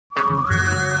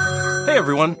Hey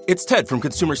everyone, it's Ted from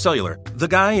Consumer Cellular, the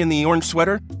guy in the orange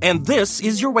sweater, and this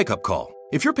is your wake-up call.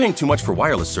 If you're paying too much for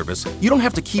wireless service, you don't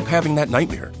have to keep having that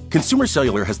nightmare. Consumer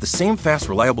Cellular has the same fast,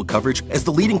 reliable coverage as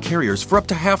the leading carriers for up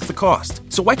to half the cost.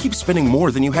 So why keep spending more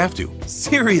than you have to?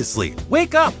 Seriously,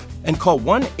 wake up and call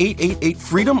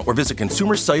 1-888-FREEDOM or visit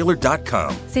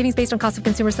consumercellular.com. Savings based on cost of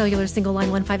Consumer Cellular single line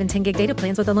 1, 5, and 10 gig data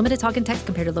plans with unlimited talk and text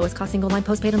compared to lowest cost single line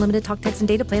postpaid unlimited talk, text, and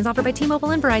data plans offered by T-Mobile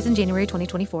and Verizon January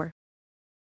 2024.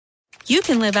 You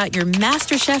can live out your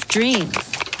MasterChef dreams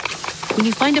when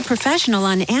you find a professional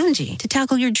on Angie to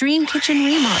tackle your dream kitchen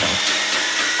remodel.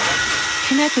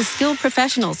 Connect with skilled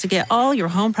professionals to get all your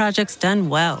home projects done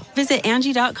well. Visit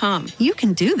Angie.com. You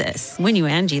can do this when you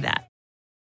Angie that.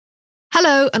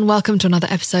 Hello and welcome to another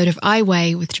episode of I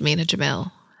Weigh with Jamila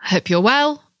Jamil. I hope you're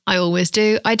well. I always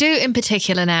do. I do in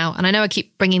particular now, and I know I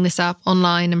keep bringing this up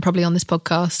online and probably on this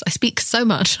podcast. I speak so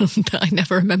much that I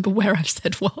never remember where I've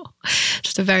said what.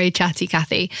 Just a very chatty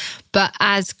Cathy. But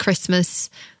as Christmas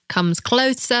comes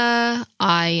closer,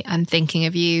 I am thinking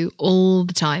of you all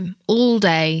the time, all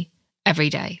day,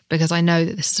 every day, because I know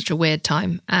that this is such a weird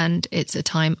time and it's a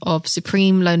time of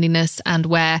supreme loneliness and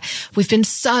where we've been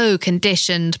so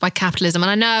conditioned by capitalism.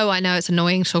 And I know it's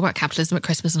annoying to talk about capitalism at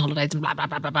Christmas and holidays and blah, blah,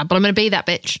 blah, blah, blah, but I'm going to be that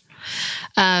bitch.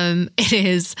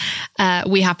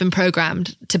 We have been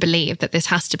programmed to believe that this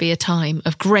has to be a time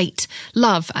of great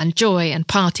love and joy and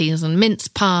parties and mince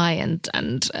pie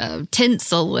and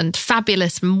tinsel and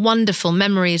fabulous and wonderful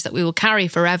memories that we will carry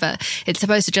forever. It's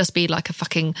supposed to just be like a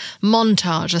fucking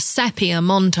montage, a sepia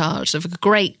montage of a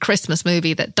great Christmas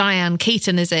movie that Diane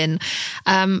Keaton is in.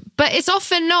 But it's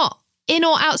often not. In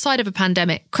or outside of a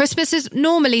pandemic, Christmas is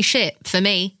normally shit for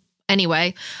me.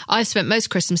 Anyway, I've spent most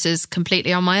Christmases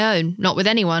completely on my own, not with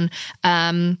anyone.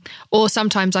 Or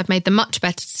sometimes I've made the much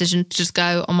better decision to just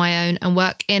go on my own and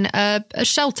work in a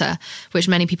shelter, which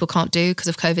many people can't do because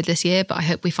of COVID this year. But I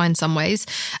hope we find some ways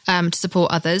to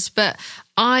support others. But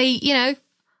I'm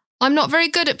not very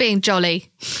good at being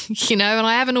jolly, and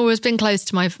I haven't always been close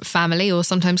to my family or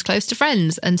sometimes close to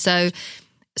friends. And so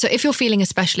if you're feeling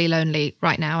especially lonely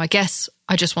right now, I guess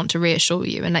I just want to reassure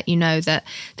you and let you know that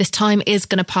this time is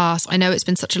going to pass. I know it's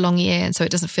been such a long year and so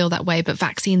it doesn't feel that way, but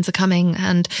vaccines are coming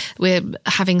and we're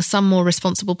having some more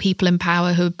responsible people in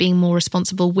power who are being more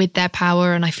responsible with their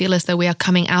power. And I feel as though we are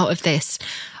coming out of this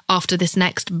after this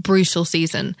next brutal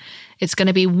season. It's going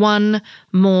to be one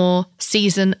more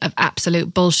season of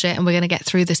absolute bullshit and we're going to get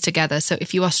through this together. So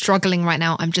if you are struggling right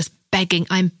now, I'm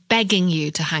begging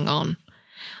you to hang on.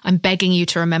 I'm begging you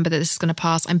to remember that this is going to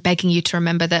pass. I'm begging you to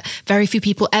remember that very few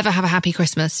people ever have a happy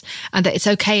Christmas and that it's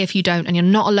okay if you don't, and you're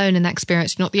not alone in that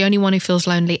experience. You're not the only one who feels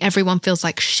lonely. Everyone feels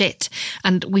like shit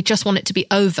and we just want it to be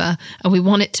over and we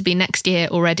want it to be next year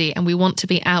already and we want to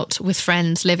be out with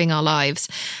friends living our lives.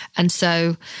 And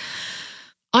so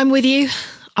I'm with you.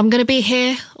 I'm going to be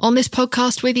here on this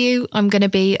podcast with you. I'm going to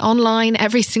be online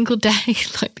every single day,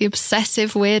 like the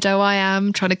obsessive weirdo I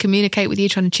am, trying to communicate with you,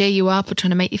 trying to cheer you up or trying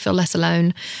to make you feel less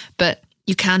alone. But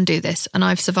you can do this. And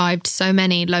I've survived so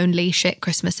many lonely shit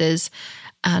Christmases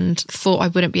and thought I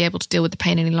wouldn't be able to deal with the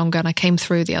pain any longer. And I came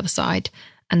through the other side.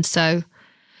 And so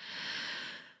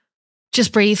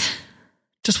just breathe,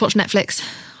 just watch Netflix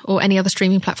or any other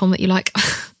streaming platform that you like.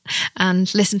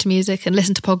 And listen to music and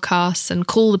listen to podcasts and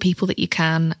call the people that you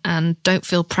can and don't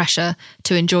feel pressure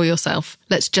to enjoy yourself.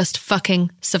 Let's just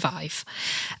fucking survive.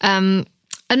 Another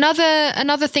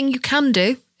thing you can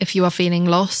do if you are feeling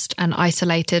lost and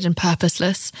isolated and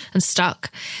purposeless and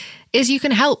stuck is you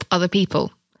can help other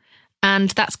people.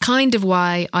 And that's kind of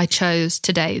why I chose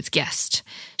today's guest.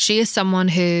 She is someone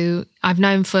who I've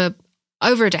known for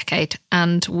over a decade,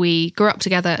 and we grew up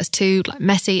together as two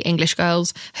messy English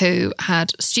girls who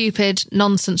had stupid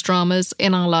nonsense dramas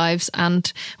in our lives,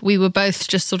 and we were both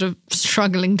just sort of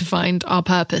struggling to find our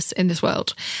purpose in this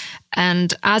world.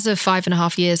 And as of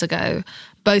 5.5 years ago,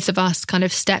 both of us kind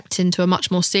of stepped into a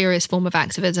much more serious form of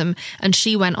activism, and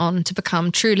she went on to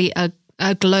become truly a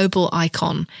global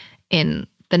icon in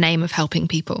the name of helping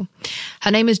people. Her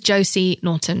name is Josie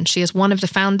Norton. She is one of the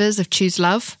founders of Choose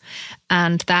Love,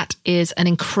 and that is an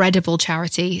incredible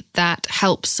charity that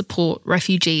helps support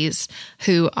refugees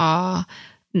who are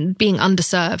being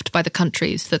underserved by the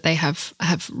countries that they have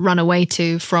run away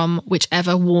to from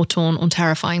whichever war-torn or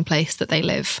terrifying place that they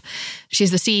live.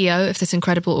 She's the CEO of this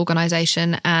incredible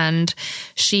organization, and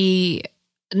she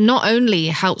not only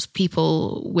helps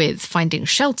people with finding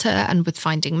shelter and with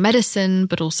finding medicine,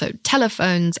 but also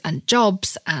telephones and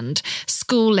jobs and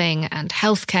schooling and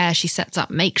healthcare. She sets up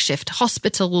makeshift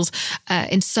hospitals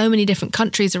in so many different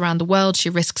countries around the world. She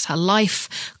risks her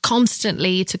life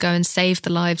constantly to go and save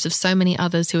the lives of so many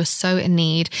others who are so in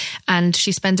need. And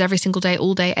she spends every single day,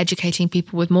 all day, educating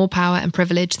people with more power and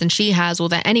privilege than she has or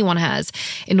that anyone has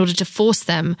in order to force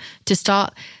them to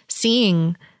start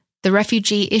seeing the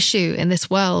refugee issue in this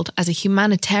world as a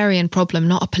humanitarian problem,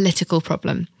 not a political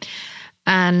problem.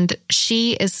 And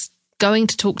she is going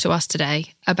to talk to us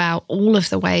today about all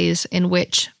of the ways in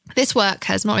which this work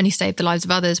has not only saved the lives of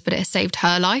others, but it has saved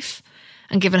her life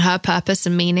and given her purpose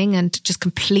and meaning and just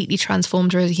completely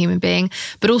transformed her as a human being,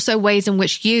 but also ways in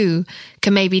which you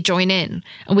can maybe join in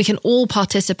and we can all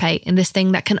participate in this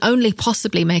thing that can only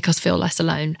possibly make us feel less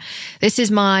alone. This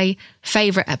is my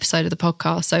favorite episode of the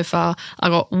podcast so far. I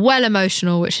got well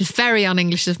emotional, which is very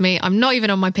un-English of me. I'm not even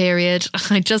on my period.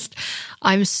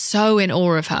 I'm so in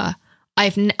awe of her.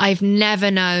 I've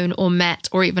never known or met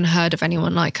or even heard of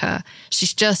anyone like her.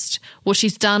 She's just, what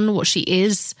she's done, what she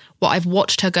is, what I've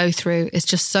watched her go through is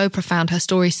just so profound. Her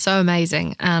story's so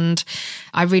amazing. And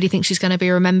I really think she's going to be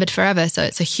remembered forever. So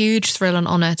it's a huge thrill and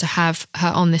honor to have her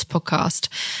on this podcast.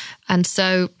 And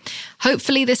so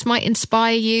hopefully this might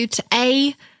inspire you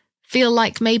to feel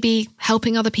like maybe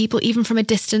helping other people, even from a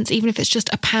distance, even if it's just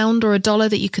 £1 or $1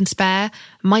 that you can spare,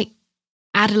 might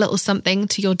add a little something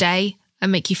to your day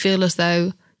and make you feel as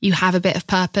though you have a bit of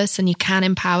purpose and you can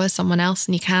empower someone else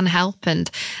and you can help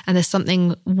and there's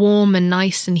something warm and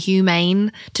nice and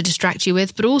humane to distract you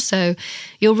with. But also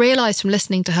you'll realise from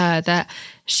listening to her that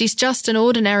she's just an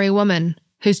ordinary woman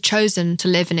who's chosen to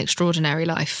live an extraordinary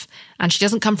life. And she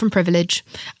doesn't come from privilege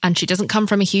and she doesn't come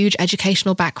from a huge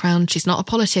educational background. She's not a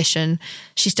politician.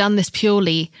 She's done this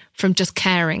purely from just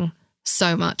caring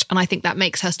so much. And I think that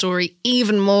makes her story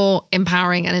even more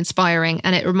empowering and inspiring.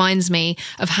 And it reminds me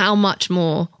of how much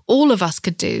more all of us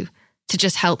could do to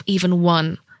just help even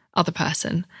one other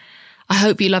person. I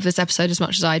hope you love this episode as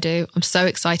much as I do. I'm so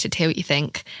excited to hear what you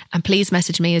think. And please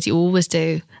message me as you always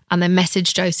do. And then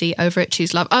message Josie over at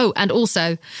Choose Love. Oh, and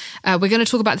also, we're going to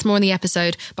talk about this more in the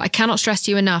episode, but I cannot stress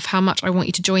to you enough how much I want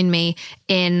you to join me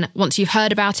in, once you've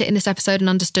heard about it in this episode and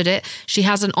understood it, she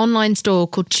has an online store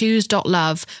called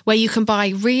choose.love where you can buy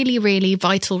really, really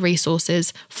vital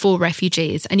resources for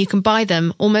refugees. And you can buy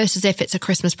them almost as if it's a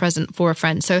Christmas present for a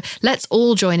friend. So let's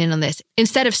all join in on this.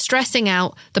 Instead of stressing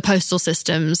out the postal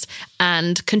systems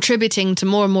and contributing to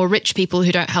more and more rich people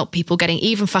who don't help people getting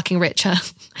even fucking richer,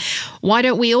 why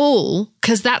don't we all,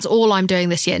 because that's all I'm doing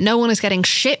this year. No one is getting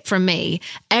shit from me.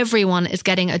 Everyone is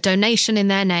getting a donation in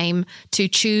their name to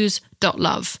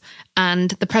choose.love.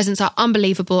 And the presents are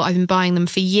unbelievable. I've been buying them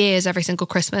for years, every single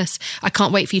Christmas. I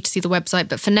can't wait for you to see the website.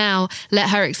 But for now,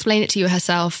 let her explain it to you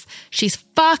herself. She's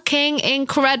fucking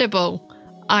incredible.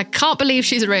 I can't believe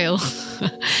she's real.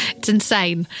 It's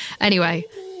insane. Anyway,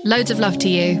 loads of love to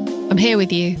you. I'm here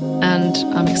with you. And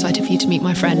I'm excited for you to meet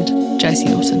my friend, Josie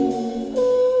Norton.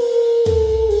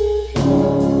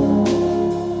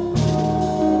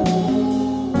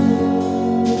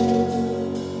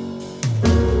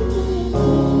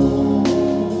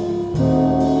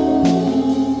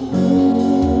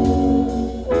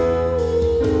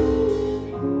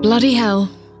 Bloody hell,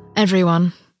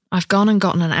 everyone. I've gone and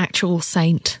gotten an actual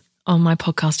saint on my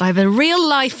podcast. I have a real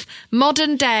life,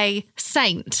 modern day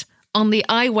saint on the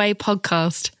I Weigh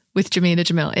podcast with Jameela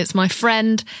Jamil. It's my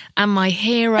friend and my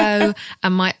hero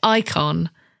and my icon,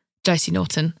 Josie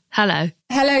Norton. Hello.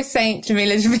 Hello, Saint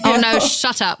Jameela Jamil. Oh no,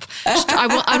 shut up. I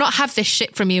will not have this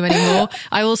shit from you anymore.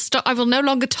 I will stop. I will no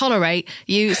longer tolerate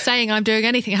you saying I'm doing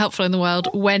anything helpful in the world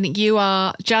when you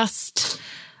are just,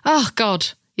 oh God.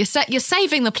 You're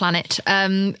saving the planet.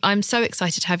 I'm so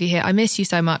excited to have you here. I miss you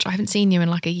so much. I haven't seen you in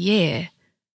like a year.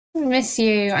 I miss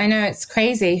you. I know, it's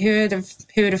crazy. Who would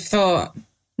have thought?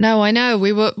 No, I know.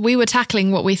 We were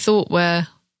tackling what we thought were,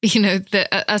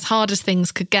 as hard as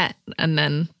things could get, and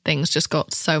then things just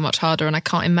got so much harder. And I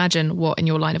can't imagine what in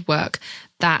your line of work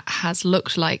that has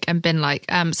looked like and been like.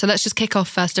 So let's just kick off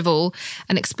first of all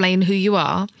and explain who you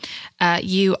are.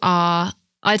 You are,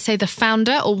 I'd say, the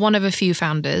founder or one of a few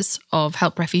founders of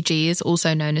Help Refugees,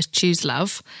 also known as Choose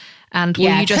Love. And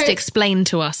will you just explain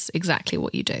to us exactly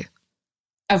what you do?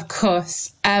 Of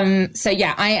course. I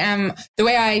am, the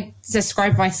way I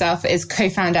describe myself is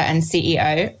co-founder and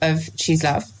CEO of Choose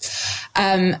Love.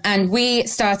 And we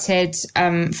started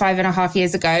 5.5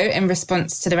 years ago in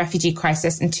response to the refugee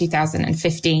crisis in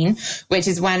 2015, which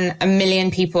is when 1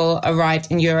 million people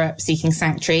arrived in Europe seeking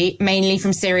sanctuary, mainly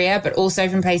from Syria, but also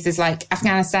from places like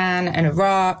Afghanistan and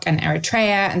Iraq and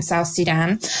Eritrea and South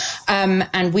Sudan.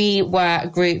 And we were a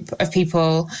group of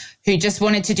people who just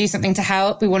wanted to do something to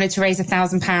help. We wanted to raise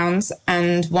 £1,000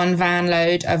 and 1 van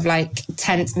load of like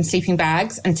tents and sleeping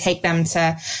bags and take them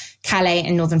to Calais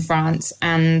in northern France.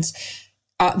 And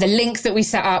the links that we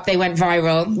set up, they went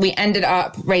viral. We ended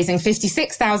up raising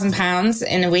 £56,000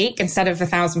 in a week instead of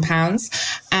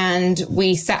 £1,000. And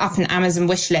we set up an Amazon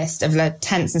wish list of the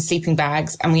tents and sleeping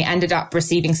bags. And we ended up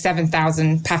receiving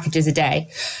 7,000 packages a day.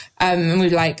 And we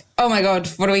were like, oh my God,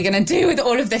 what are we going to do with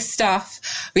all of this stuff?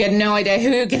 We had no idea who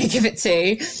we were going to give it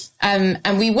to.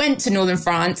 And we went to northern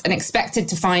France and expected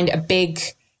to find a big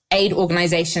aid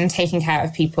organization taking care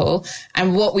of people.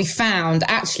 And what we found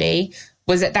actually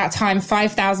was at that time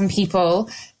 5,000 people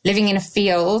living in a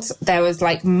field. There was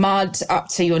like mud up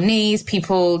to your knees.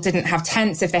 People didn't have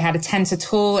tents. If they had a tent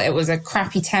at all, it was a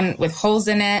crappy tent with holes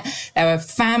in it. There were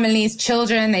families,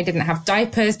 children. They didn't have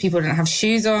diapers. People didn't have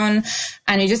shoes on.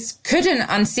 And you just couldn't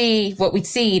unsee what we'd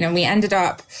seen. And we ended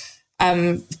up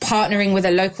partnering with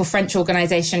a local French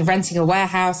organization, renting a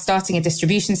warehouse, starting a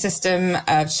distribution system,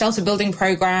 a shelter building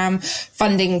program,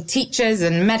 funding teachers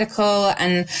and medical.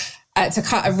 And to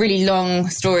cut a really long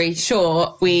story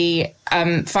short, we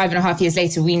 5.5 years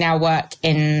later, we now work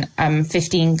in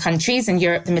 15 countries in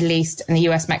Europe, the Middle East, and the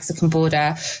US-Mexican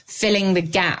border, filling the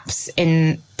gaps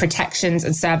in protections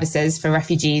and services for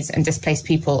refugees and displaced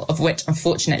people, of which,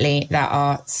 unfortunately, there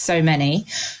are so many.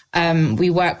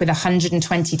 We work with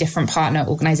 120 different partner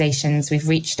organizations. We've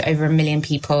reached over 1 million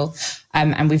people,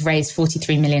 and we've raised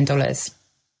 $43 million.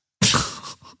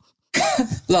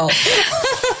 Lol.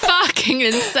 Fucking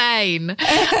insane.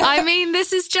 I mean,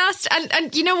 this is just,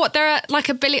 and you know what? There are like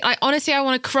a billion, I want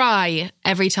to cry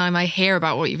every time I hear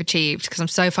about what you've achieved, because I'm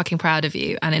so fucking proud of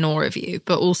you and in awe of you.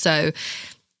 But also,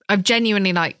 I'm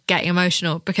genuinely like getting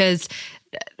emotional, because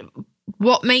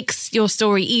what makes your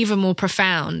story even more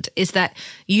profound is that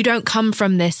you don't come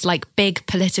from this like big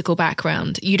political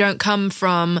background. You don't come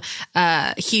from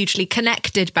a hugely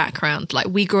connected background. Like,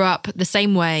 we grew up the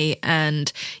same way,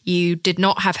 and you did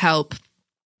not have help.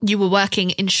 You were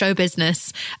working in show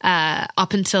business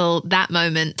up until that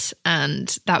moment.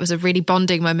 And that was a really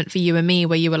bonding moment for you and me,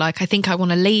 where you were like, I think I want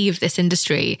to leave this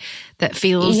industry that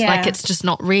feels like it's just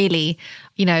not really,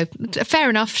 you know, fair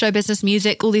enough. Show business,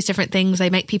 music, all these different things,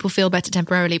 they make people feel better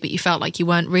temporarily, but you felt like you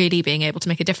weren't really being able to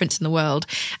make a difference in the world.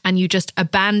 And you just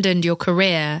abandoned your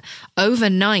career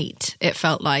overnight, it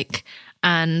felt like.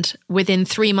 And within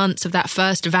 3 months of that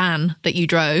first van that you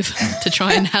drove to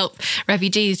try and help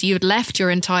refugees, you had left your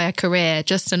entire career,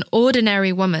 just an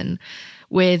ordinary woman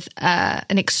with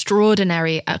an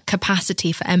extraordinary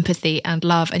capacity for empathy and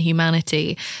love and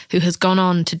humanity, who has gone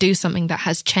on to do something that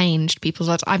has changed people's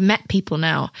lives. I've met people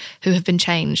now who have been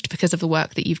changed because of the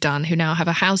work that you've done, who now have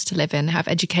a house to live in, have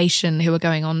education, who are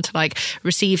going on to like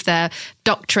receive their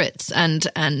doctorates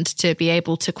and to be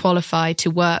able to qualify to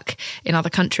work in other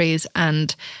countries.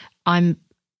 And I'm,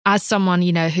 as someone,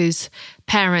 you know, whose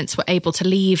parents were able to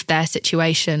leave their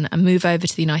situation and move over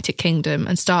to the United Kingdom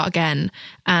and start again,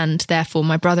 and therefore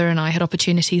my brother and I had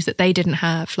opportunities that they didn't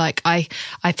have. Like, I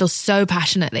feel so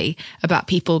passionately about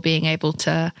people being able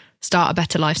to start a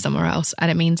better life somewhere else. And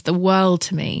it means the world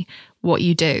to me, what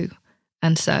you do.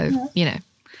 And so, you know,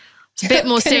 it's a bit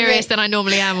more serious than I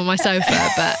normally am on my sofa,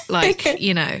 but like,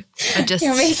 you know,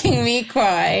 you're making me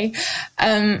cry.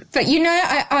 But you know,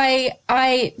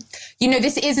 I you know,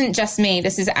 this isn't just me.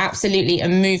 This is absolutely a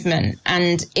movement.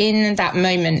 And in that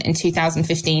moment in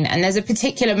 2015, and there's a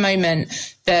particular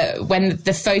moment that when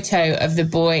the photo of the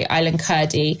boy, Aylan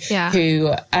Kurdi,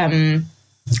 who,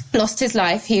 lost his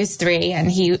life, he was 3, and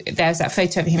there's that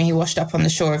photo of him, he washed up on the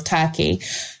shore of Turkey.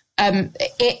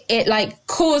 It like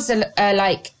caused a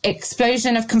like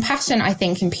explosion of compassion, I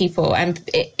think, in people, and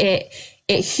it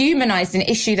humanized an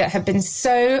issue that had been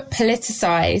so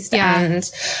politicized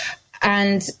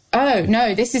and oh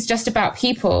no, this is just about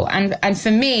people. And for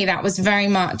me, that was very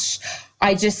much,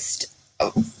 I just,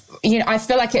 you know, I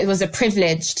feel like it was a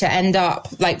privilege to end up,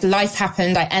 like, life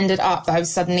happened. I ended up, I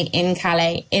was suddenly in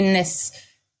Calais in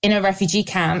a refugee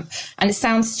camp. And it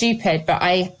sounds stupid, but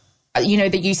you know,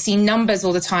 that you see numbers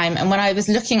all the time. And when I was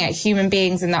looking at human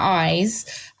beings in the eyes,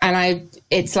 and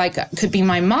it's like, it could be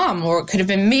my mum, or it could have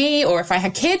been me, or if I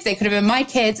had kids, they could have been my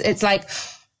kids. It's like,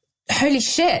 holy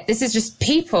shit, this is just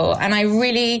people. And I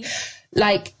really,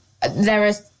 like,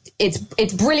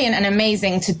 it's brilliant and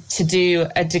amazing to do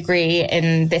a degree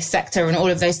in this sector and all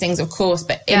of those things, of course.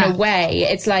 But in a way,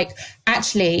 it's like,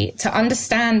 actually, to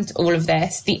understand all of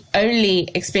this, the only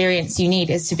experience you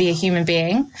need is to be a human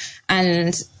being.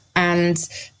 And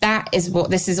that is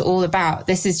what this is all about.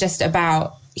 This is just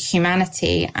about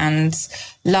humanity and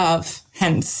love,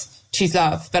 hence choose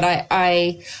love. But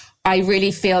I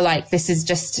really feel like this is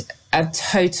just a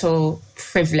total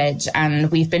privilege,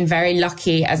 and we've been very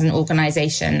lucky as an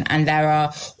organization. And there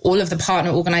are all of the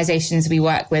partner organizations we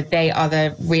work with, they are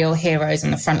the real heroes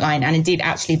on the front line. And indeed,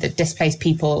 actually, the displaced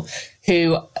people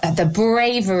who, the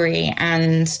bravery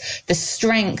and the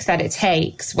strength that it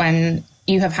takes when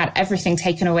you have had everything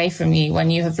taken away from you, when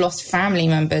you have lost family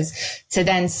members, to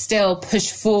then still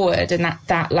push forward. And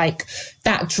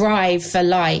that drive for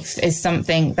life is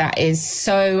something that is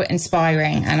so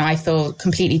inspiring. And I feel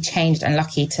completely changed and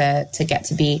lucky to get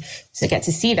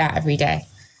to see that every day.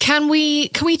 Can we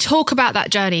talk about that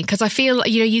journey? Because I feel,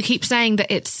 you keep saying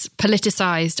that it's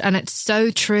politicized, and it's so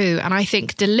true. And I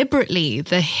think deliberately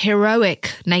the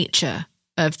heroic nature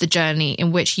of the journey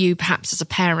in which you, perhaps as a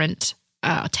parent,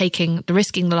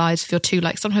 risking the lives of your two,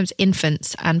 like sometimes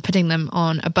infants, and putting them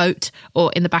on a boat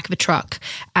or in the back of a truck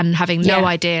and having no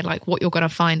idea like what you're going to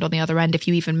find on the other end, if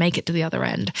you even make it to the other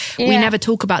end. We never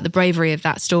talk about the bravery of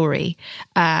that story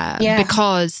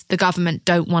because the government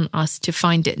don't want us to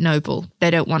find it noble.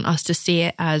 They don't want us to see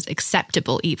it as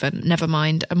acceptable, even, never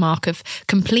mind a mark of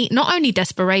complete, not only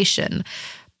desperation,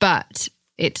 but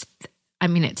it's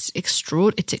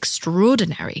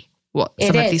extraordinary what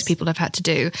some of these people have had to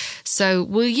do. So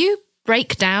will you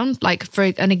break down, like, for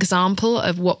an example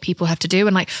of what people have to do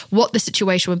and like what the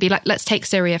situation would be like? Let's take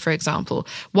Syria, for example.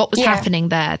 What was happening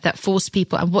there that forced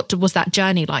people, and what was that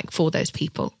journey like for those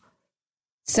people?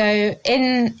 So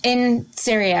in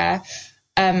Syria,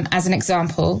 as an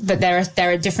example, but there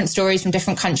are different stories from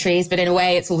different countries, but in a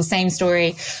way it's all the same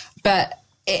story. But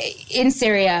in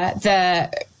Syria, the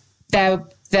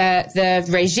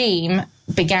regime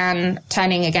began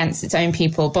turning against its own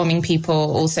people, bombing people,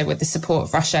 also with the support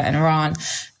of Russia and Iran.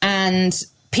 And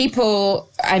people,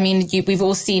 we've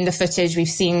all seen the footage. We've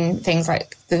seen things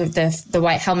like the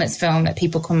White Helmets film that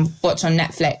people can watch on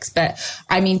Netflix. But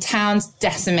towns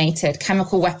decimated,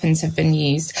 chemical weapons have been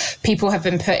used, people have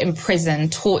been put in prison,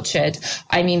 tortured.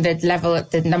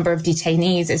 The number of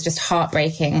detainees is just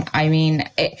heartbreaking.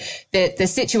 The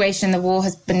situation, the war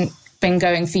has been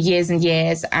going for years and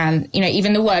years. And,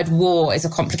 even the word war is a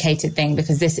complicated thing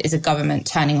because this is a government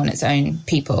turning on its own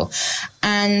people.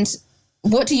 And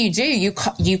what do? You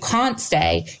can't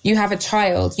stay. You have a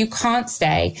child. You can't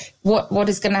stay. What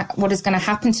is gonna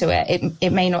happen to it?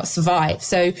 It may not survive.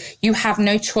 So you have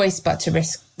no choice but to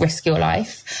risk your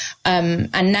life.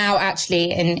 And now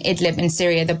actually in Idlib in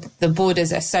Syria, the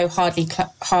borders are so hard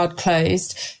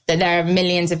closed that there are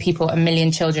millions of people, 1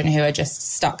 million children who are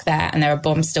just stuck there, and there are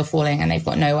bombs still falling and they've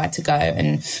got nowhere to go.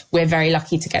 And we're very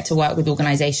lucky to get to work with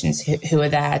organizations who are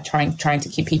there trying to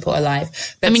keep people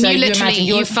alive. But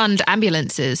you fund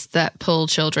ambulances that pull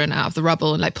children out of the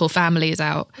rubble and like pull families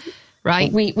out.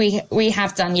 Right. We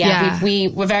have done. Yeah. We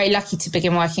were very lucky to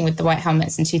begin working with the White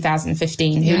Helmets in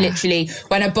 2015, who literally,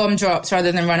 when a bomb drops,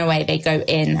 rather than run away, they go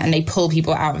in and they pull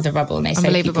people out of the rubble and they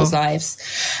save people's lives.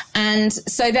 And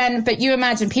so then, but you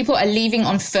imagine people are leaving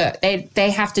on foot. They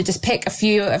have to just pick a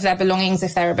few of their belongings,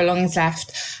 if there are belongings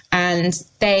left, and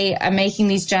they are making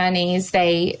these journeys.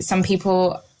 Some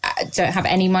people don't have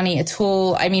any money at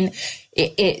all.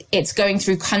 It's going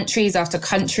through countries after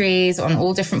countries on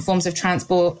all different forms of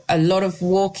transport, a lot of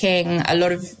walking, a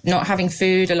lot of not having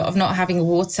food, a lot of not having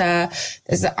water.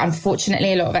 There's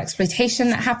unfortunately a lot of exploitation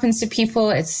that happens to people.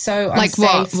 It's so unsafe.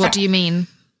 Like what do you mean?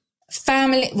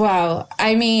 Family. Well,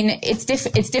 it's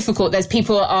difficult. There's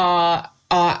people are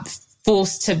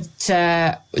forced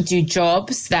to do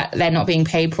jobs that they're not being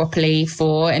paid properly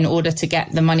for in order to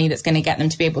get the money that's going to get them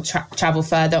to be able to travel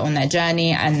further on their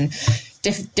journey. And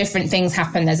different things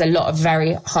happen. There's a lot of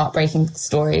very heartbreaking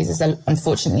stories. There's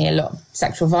unfortunately a lot of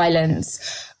sexual violence.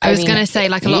 I was going to say,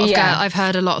 like, a lot of girls, I've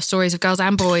heard a lot of stories of girls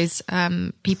and boys,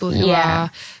 people who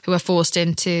are forced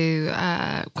into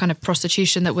kind of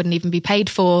prostitution that wouldn't even be paid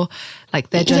for. Like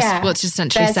they're just what's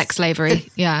essentially sex slavery.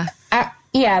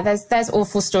 There's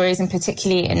awful stories, and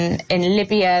particularly in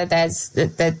Libya, there's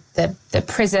the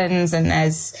prisons, and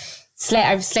there's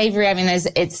slavery.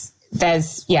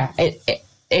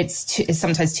 It's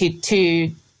sometimes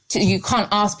too you can't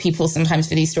ask people sometimes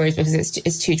for these stories because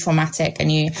it's too traumatic, and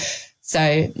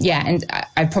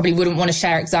I probably wouldn't want to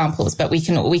share examples, but we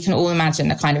can all imagine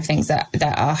the kind of things that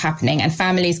are happening, and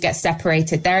families get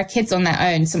separated. There are kids on their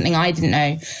own, something I didn't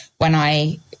know when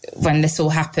I when this all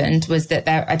happened was that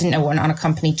I didn't know what an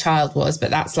unaccompanied child was, but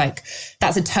that's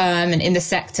a term. And in the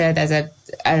sector, there's an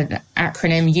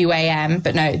acronym UAM,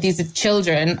 but no, these are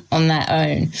children on their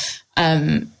own.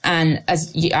 And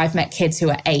I've met kids who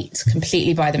are 8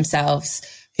 completely by themselves,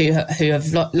 who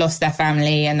have lost their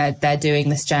family, and they're doing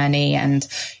this journey, and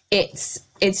it's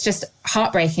just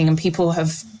heartbreaking. And people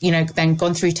have, then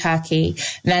gone through Turkey.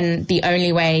 Then the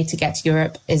only way to get to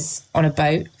Europe is on a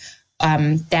boat.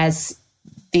 There's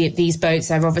these boats.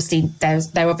 They're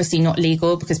obviously not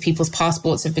legal because people's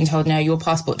passports have been told, no, your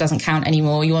passport doesn't count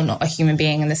anymore. You're not a human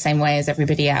being in the same way as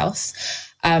everybody else.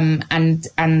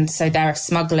 And so there are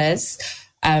smugglers.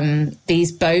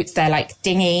 These boats, they're like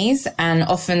dinghies, and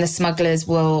often the smugglers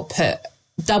will put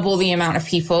double the amount of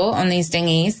people on these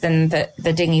dinghies than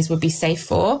the dinghies would be safe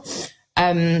for.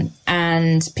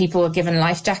 And people are given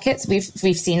life jackets.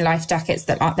 We've seen life jackets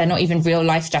they're not even real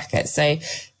life jackets. So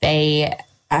they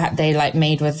like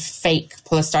made with fake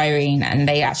polystyrene, and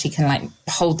they actually can like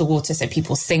hold the water so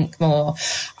people sink more.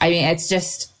 I mean, it's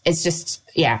just,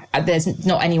 yeah, there's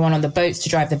not anyone on the boats to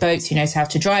drive the boats who knows how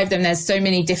to drive them. There's so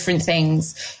many different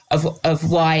things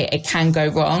of why it can go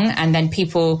wrong. And then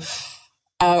people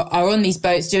are on these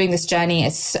boats doing this journey.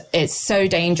 It's so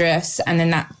dangerous. And then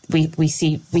that we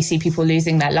see people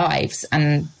losing their lives,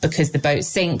 and because the boat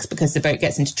sinks, because the boat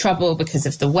gets into trouble, because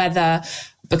of the weather,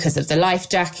 because of the life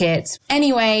jackets.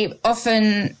 Anyway,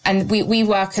 often, and we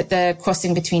work at the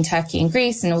crossing between Turkey and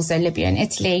Greece, and also Libya and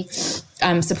Italy,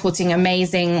 supporting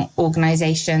amazing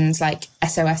organizations like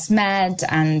SOS Med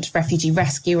and Refugee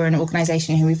Rescue, are an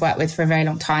organization who we've worked with for a very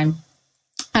long time.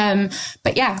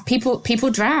 But yeah, people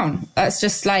drown. That's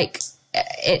just like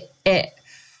it.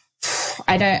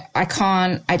 I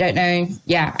don't know.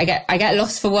 Yeah, I get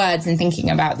lost for words in thinking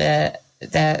about the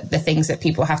things that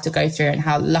people have to go through, and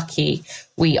how lucky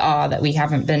we are that we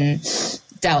haven't been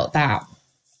dealt that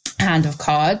hand of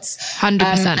cards.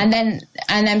 100%.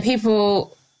 And then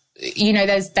people,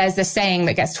 there's the saying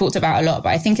that gets talked about a lot, but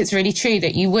I think it's really true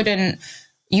that you wouldn't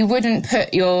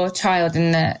put your child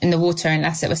in the water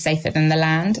unless it was safer than the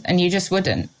land. And you just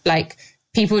wouldn't. Like,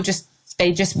 people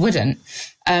they just wouldn't.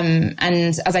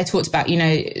 And as I talked about,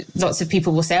 lots of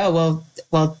people will say, oh,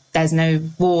 well, there's no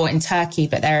war in Turkey,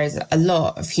 but there is a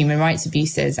lot of human rights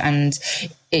abuses. And,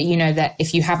 that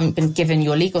if you haven't been given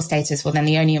your legal status, well, then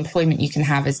the only employment you can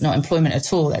have is not employment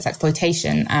at all. It's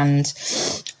exploitation. And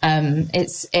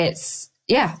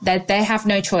yeah, they have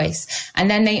no choice.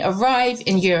 And then they arrive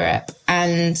in Europe,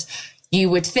 and you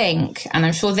would think, and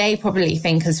I'm sure they probably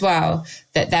think as well,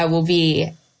 that there will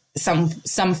be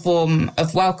some form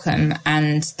of welcome,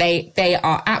 and they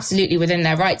are absolutely within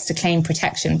their rights to claim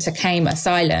protection, to claim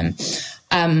asylum.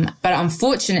 But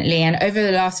unfortunately, and over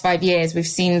the last 5 years, we've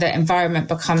seen the environment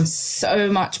become so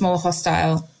much more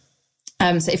hostile.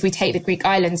 So if we take the Greek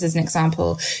islands as an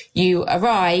example, you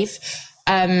arrive,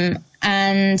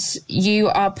 and you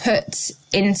are put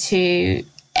into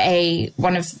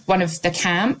one of the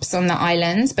camps on the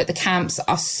islands, but the camps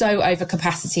are so over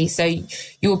capacity. So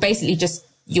you'll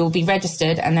be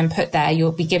registered and then put there.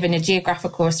 You'll be given a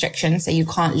geographical restriction, so you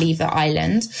can't leave the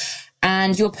island,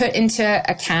 and you're put into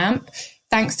a camp.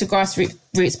 Thanks to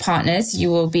grassroots partners,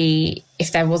 you will be,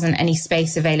 if there wasn't any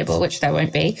space available, which there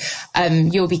won't be,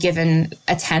 you'll be given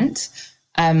a tent.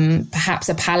 Perhaps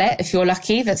a pallet if you're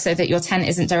lucky, so that your tent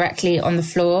isn't directly on the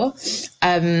floor.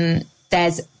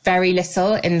 There's very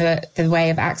little in the way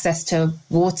of access to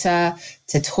water,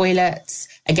 to toilets.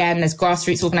 Again, there's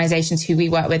grassroots organizations who we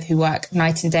work with, who work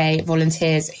night and day,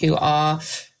 volunteers who are,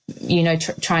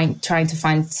 trying to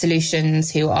find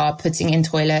solutions, who are putting in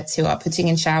toilets, who are putting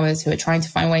in showers, who are trying to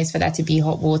find ways for there to be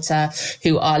hot water,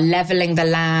 who are leveling the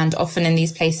land. Often in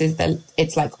these places,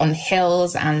 it's like on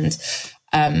hills, and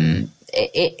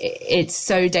it's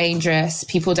so dangerous.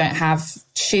 People don't have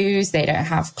shoes, they don't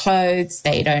have clothes,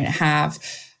 they don't have,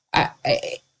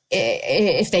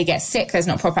 if they get sick, there's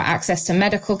not proper access to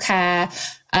medical care.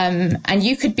 And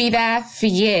you could be there for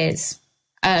years.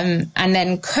 And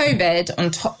then COVID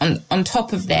on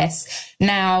top of this.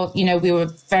 Now, we were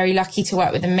very lucky to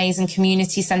work with amazing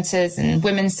community centres and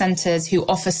women's centres who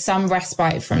offer some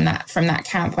respite from that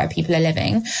camp where people are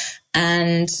living.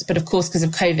 But of course, because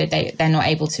of COVID, they're not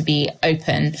able to be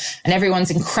open, and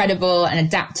everyone's incredible and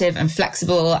adaptive and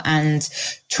flexible and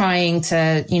trying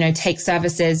to, take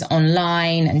services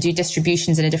online and do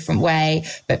distributions in a different way.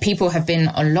 But people have been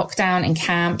on lockdown in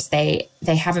camps. They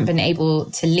haven't been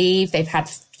able to leave. They've had,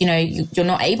 you're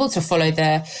not able to follow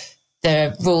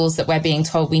the rules that we're being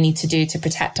told we need to do to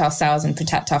protect ourselves and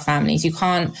protect our families. You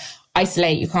can't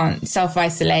isolate, you can't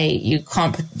self-isolate, you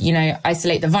can't,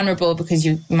 isolate the vulnerable, because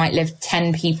you might live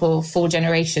 10 people, 4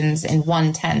 generations in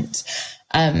one tent.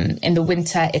 In the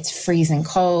winter, it's freezing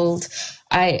cold.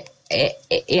 And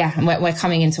we're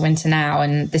coming into winter now,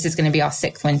 and this is going to be our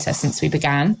 6th winter since we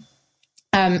began.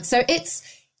 So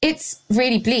it's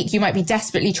really bleak. You might be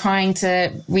desperately trying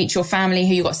to reach your family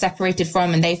who you got separated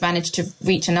from, and they've managed to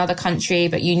reach another country,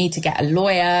 but you need to get a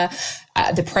lawyer.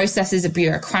 The processes are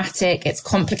bureaucratic. It's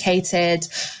complicated.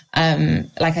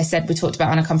 Like I said, we talked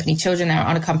about unaccompanied children. There are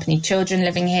unaccompanied children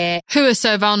living here. Who are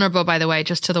so vulnerable, by the way,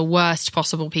 just to the worst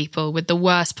possible people with the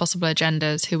worst possible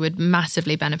agendas who would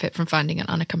massively benefit from finding an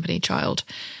unaccompanied child.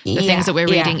 The things that we're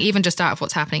reading, even just out of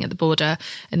what's happening at the border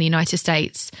in the United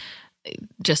States,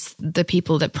 just the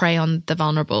people that prey on the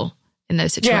vulnerable in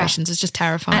those situations is just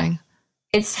terrifying.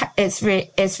 It's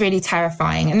really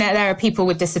terrifying. And there are people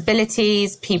with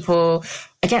disabilities, people,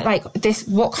 again, like this,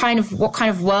 what kind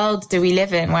of world do we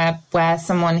live in where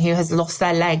someone who has lost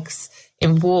their legs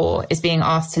in war is being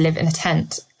asked to live in a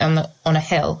tent on a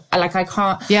hill?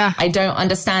 I don't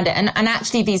understand it. And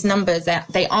actually these numbers,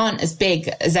 they aren't as big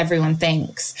as everyone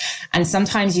thinks. And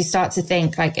sometimes you start to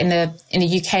think, like in the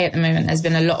UK at the moment, there's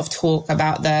been a lot of talk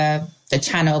about the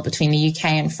channel between the UK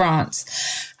and France.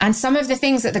 And some of the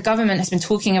things that the government has been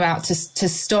talking about to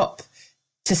stop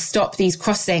these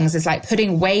crossings is like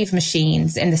putting wave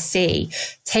machines in the sea,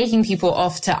 taking people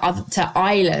off to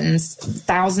islands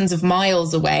thousands of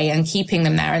miles away and keeping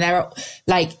them there. And they're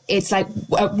like, it's like,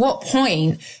 at what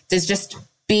point does just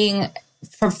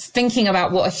thinking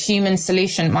about what a human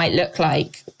solution might look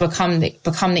like become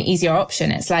the easier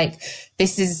option? It's like,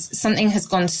 something has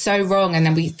gone so wrong. And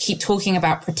then we keep talking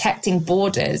about protecting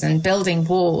borders and building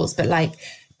walls, but like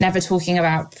never talking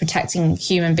about protecting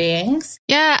human beings.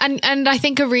 Yeah. And I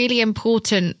think a really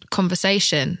important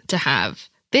conversation to have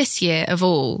this year of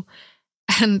all.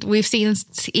 And we've seen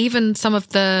even some of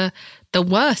the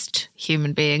worst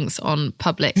human beings on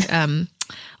public, on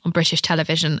British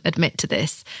television admit to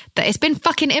this, that it's been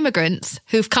fucking immigrants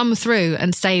who've come through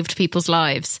and saved people's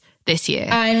lives this year.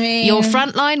 I mean, your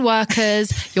frontline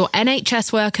workers, your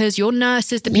NHS workers, your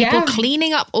nurses, the people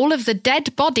cleaning up all of the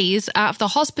dead bodies out of the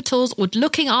hospitals or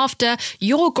looking after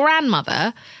your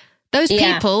grandmother, those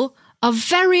people are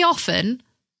very often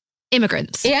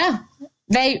immigrants. Yeah.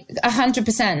 They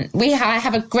 100%. I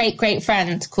have a great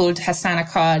friend called Hassan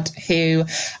Akkad who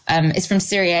is from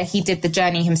Syria. He did the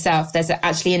journey himself. There's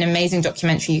actually an amazing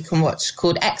documentary you can watch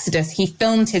called Exodus. He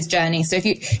filmed his journey. So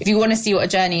if you want to see what a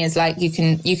journey is like, you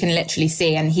can literally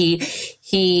see. And he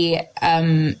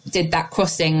did that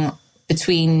crossing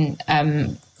between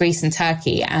Greece and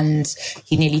Turkey, and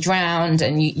he nearly drowned.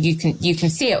 And you can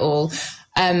see it all.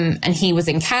 And he was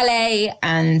in Calais,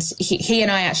 and he and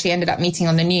I actually ended up meeting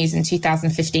on the news in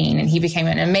 2015, and he became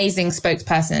an amazing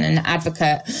spokesperson and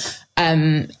advocate.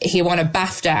 He won a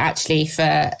BAFTA actually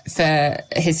for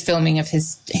his filming of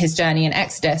his journey in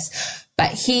Exodus.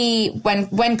 But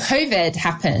when COVID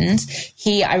happened,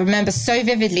 I remember so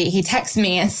vividly, he texted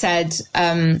me and said,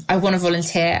 I want to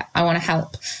volunteer, I want to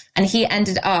help. And he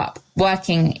ended up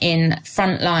working in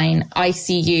frontline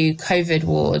ICU COVID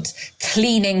ward,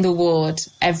 cleaning the ward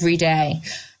every day.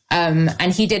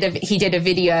 And he did a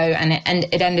video, and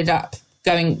it ended up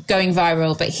going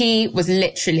viral. But he was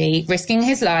literally risking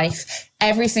his life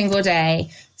every single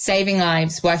day, saving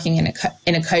lives, working in a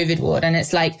COVID ward. And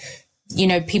it's like, you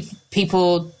know,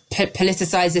 people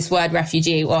politicize this word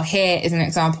refugee. Well, here is an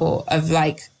example of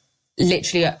like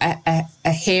literally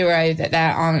a hero that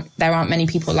there aren't many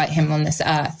people like him on this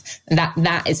earth. And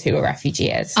that is who a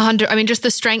refugee is. 100. I mean, just the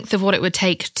strength of what it would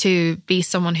take to be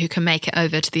someone who can make it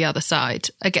over to the other side.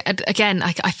 Again,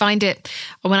 I find it,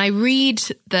 when I read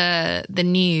the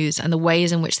news and the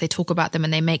ways in which they talk about them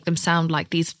and they make them sound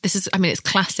like it's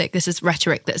classic. This is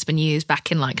rhetoric that's been used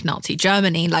back in like Nazi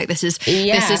Germany. Like this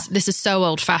is so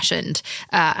old fashioned,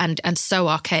 and so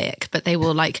archaic, but they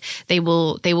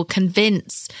will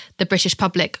convince the British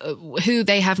public, who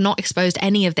they have not exposed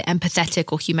any of the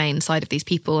empathetic or humane side of these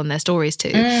people and their stories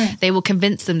to. They will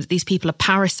convince them that these people are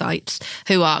parasites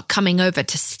who are coming over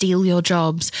to steal your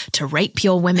jobs, to rape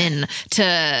your women,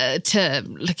 to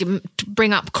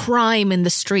bring up crime in the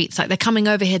streets. Like they're coming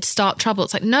over here to start trouble.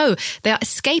 It's like, no, they are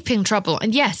escaping trouble.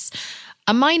 And yes,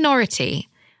 a minority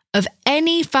of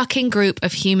any fucking group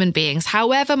of human beings,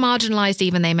 however marginalized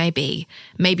even they may be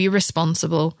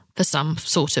responsible for some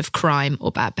sort of crime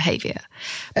or bad behavior.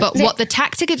 But what the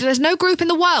tactic is, there's no group in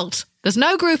the world There's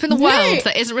no group in the world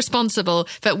that isn't responsible,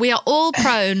 but we are all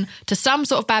prone to some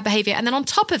sort of bad behaviour. And then on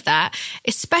top of that,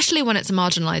 especially when it's a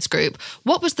marginalised group,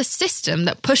 what was the system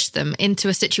that pushed them into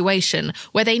a situation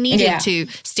where they needed to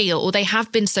steal, or they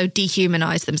have been so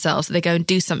dehumanised themselves that they go and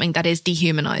do something that is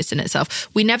dehumanised in itself?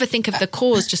 We never think of the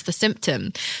cause, just the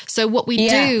symptom. So what we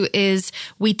do is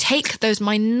we take those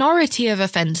minority of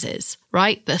offences,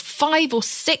 right? The 5 or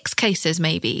 6 cases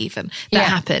maybe even that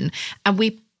happen, and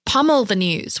we pummel the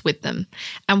news with them,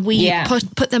 and we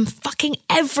put them fucking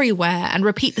everywhere and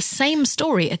repeat the same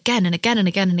story again and again and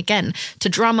again and again to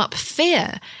drum up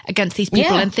fear against these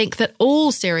people and think that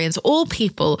all Syrians, all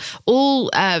people,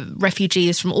 all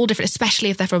refugees from all different,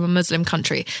 especially if they're from a Muslim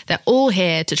country, they're all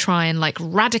here to try and like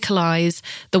radicalize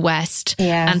the West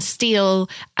and steal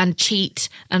and cheat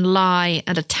and lie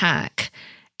and attack.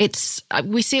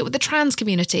 We see it with the trans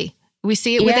community. We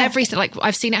see it with everything. Like,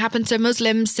 I've seen it happen to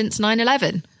Muslims since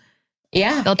 9/11.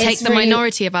 Yeah. They'll take the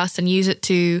minority of us and use it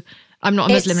to, I'm not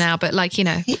a Muslim now, but like, you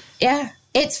know. Yeah.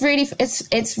 It's really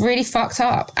fucked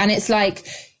up. And it's like,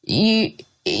 you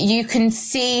can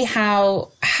see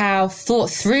how thought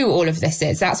through all of this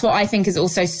is. That's what I think is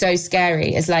also so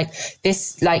scary, is like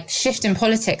this like shift in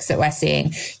politics that we're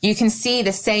seeing. You can see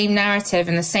the same narrative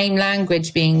and the same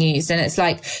language being used, and it's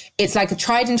like a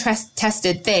tried and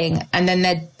tested thing, and then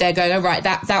they're going, oh, right,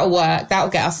 that'll work, that'll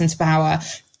get us into power.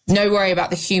 No worry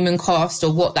about the human cost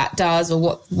or what that does,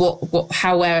 or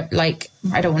how we're like,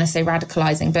 I don't want to say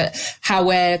radicalizing, but how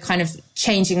we're kind of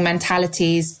changing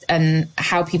mentalities and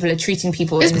how people are treating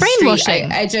people. It's in brainwashing.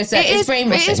 The street. It's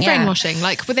brainwashing. It is brainwashing.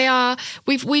 Like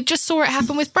we just saw it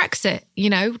happen with Brexit, you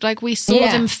know, like we saw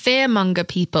them fearmonger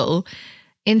people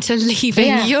into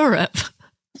leaving Europe.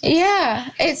 Yeah,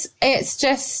 it's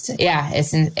just,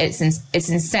 it's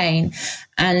insane.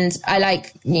 And I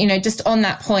like, you know, just on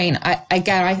that point, I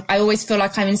always feel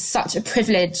like I'm in such a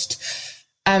privileged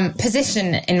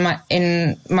position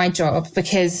in my job,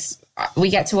 because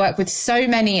we get to work with so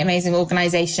many amazing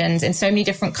organizations in so many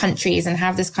different countries and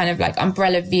have this kind of like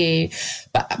umbrella view.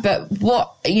 But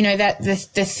what, you know, that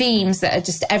the themes that are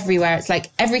just everywhere. It's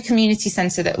like every community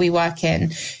center that we work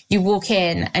in, you walk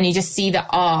in and you just see the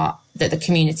art that the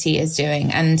community is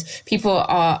doing, and people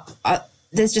are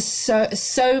there's just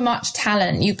so much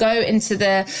talent. You go into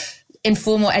the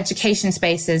informal education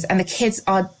spaces and the kids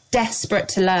are desperate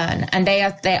to learn, and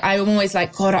I'm always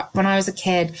like, God, when I was a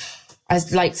kid, I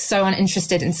was like so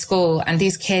uninterested in school, and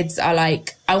these kids are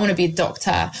like, I want to be a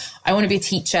doctor, I want to be a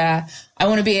teacher, I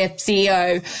want to be a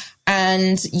CEO.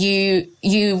 And you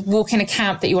walk in a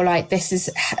camp that you're like, this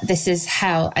is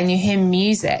hell, and you hear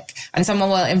music, and someone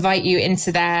will invite you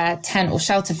into their tent or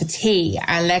shelter for tea,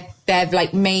 and they've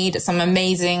like made some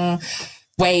amazing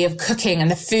way of cooking,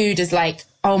 and the food is like,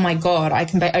 oh my God, I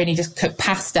can only just cook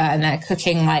pasta, and they're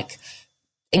cooking like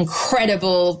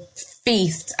incredible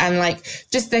feast, and like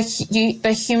just the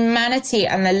humanity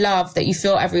and the love that you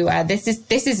feel everywhere. This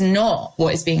is not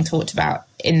what is being talked about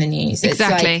in the news.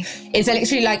 Exactly. It's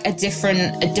literally like a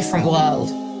different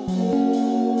world.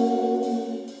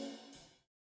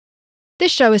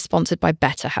 This show is sponsored by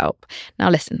BetterHelp. Now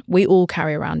listen, we all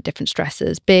carry around different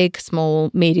stressors, big,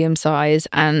 small, medium size,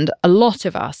 and a lot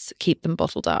of us keep them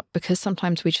bottled up because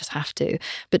sometimes we just have to.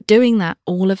 But doing that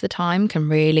all of the time can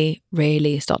really,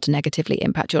 really start to negatively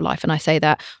impact your life. And I say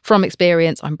that from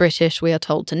experience. I'm British. We are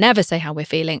told to never say how we're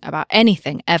feeling about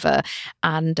anything ever.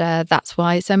 And that's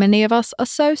why so many of us are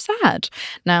so sad.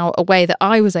 Now, a way that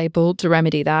I was able to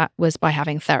remedy that was by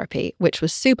having therapy, which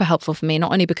was super helpful for me,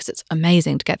 not only because it's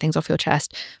amazing to get things off your chest,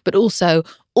 but also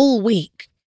all week,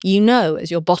 you know,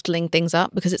 as you're bottling things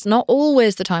up, because it's not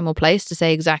always the time or place to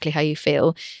say exactly how you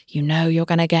feel, you know you're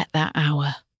going to get that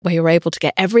hour where you're able to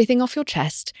get everything off your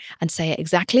chest and say it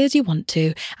exactly as you want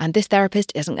to. And this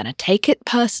therapist isn't going to take it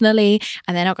personally,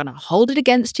 and they're not going to hold it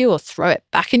against you or throw it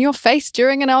back in your face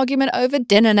during an argument over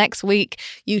dinner next week.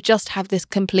 You just have this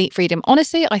complete freedom.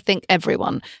 Honestly, I think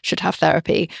everyone should have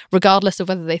therapy, regardless of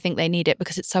whether they think they need it,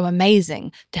 because it's so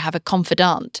amazing to have a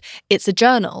confidant. It's a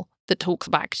journal that talks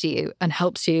back to you and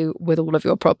helps you with all of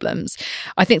your problems.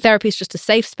 I think therapy is just a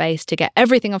safe space to get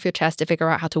everything off your chest, to figure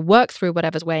out how to work through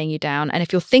whatever's weighing you down. And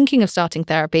if you're thinking of starting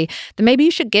therapy, then maybe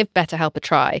you should give BetterHelp a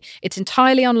try. It's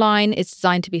entirely online. It's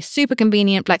designed to be super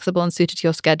convenient, flexible, and suited to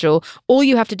your schedule. All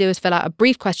you have to do is fill out a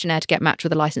brief questionnaire to get matched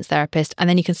with a licensed therapist, and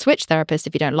then you can switch therapists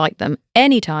if you don't like them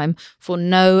anytime for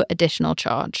no additional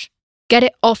charge. Get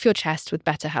it off your chest with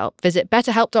BetterHelp. Visit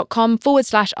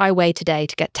betterhelp.com/iweigh today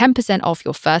to get 10% off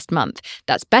your first month.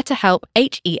 That's BetterHelp,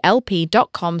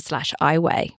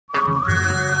 HELP.com/iweigh.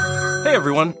 Hey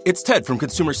everyone, it's Ted from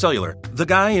Consumer Cellular, the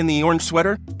guy in the orange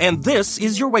sweater, and this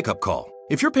is your wake-up call.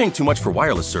 If you're paying too much for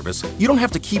wireless service, you don't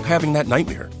have to keep having that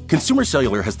nightmare. Consumer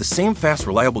Cellular has the same fast,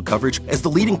 reliable coverage as the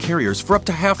leading carriers for up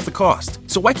to half the cost.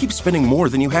 So why keep spending more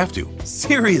than you have to?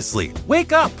 Seriously,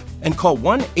 wake up and call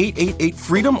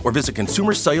 1-888-FREEDOM or visit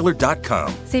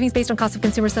consumercellular.com. Savings based on cost of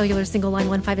Consumer Cellular single line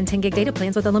 1, 5, and 10 gig data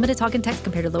plans with unlimited talk and text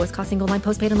compared to lowest cost single line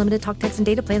postpaid unlimited talk, text, and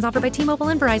data plans offered by T-Mobile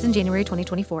and Verizon January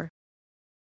 2024.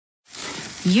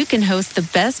 You can host the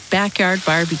best backyard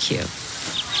barbecue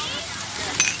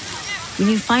when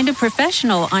you find a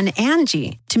professional on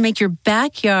Angie to make your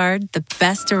backyard the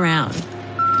best around.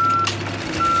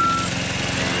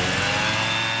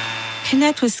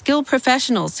 Connect with skilled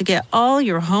professionals to get all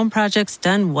your home projects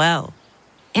done well.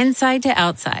 Inside to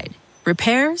outside,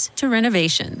 repairs to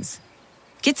renovations.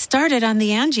 Get started on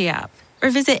the Angie app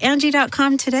or visit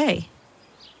Angie.com today.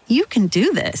 You can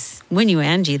do this when you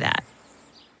Angie that.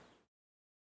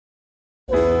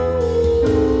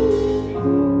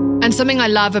 And something I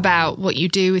love about what you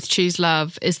do with Choose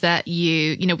Love is that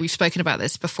you know, we've spoken about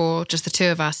this before, just the two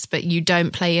of us, but you don't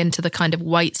play into the kind of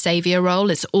white savior role.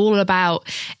 It's all about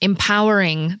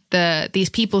empowering these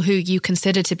people who you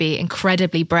consider to be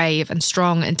incredibly brave and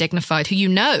strong and dignified, who you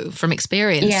know from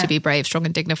experience to be brave, strong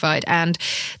and dignified. And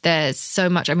there's so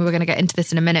much, I mean, we're going to get into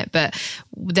this in a minute, but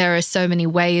there are so many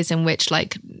ways in which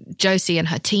like Josie and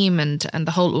her team and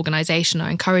the whole organization are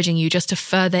encouraging you just to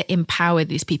further empower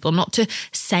these people, not to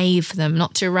save them,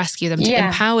 not to rescue them, to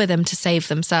empower them to save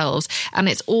themselves. And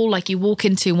it's all like you walk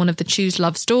into one of the Choose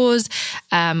Love stores,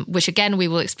 which again, we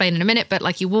will explain in a minute, but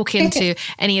like you walk into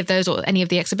any of those or any of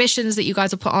the exhibitions that you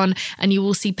guys will put on and you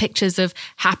will see pictures of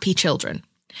happy children.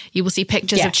 You will see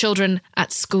pictures of children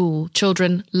at school,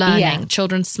 children learning,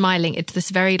 children smiling. It's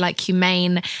this very like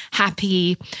humane,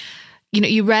 happy, you know,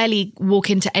 you rarely walk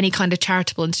into any kind of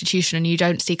charitable institution and you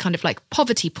don't see kind of like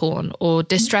poverty porn or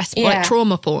distress, like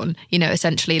trauma porn, you know,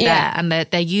 essentially there. And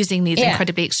they're using these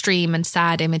incredibly extreme and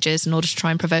sad images in order to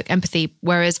try and provoke empathy.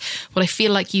 Whereas what I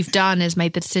feel like you've done is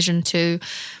made the decision to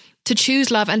choose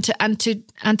love and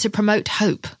to promote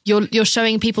hope. You're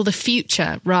showing people the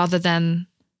future rather than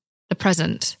the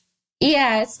present.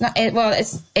 Yeah, it's not.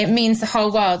 It means the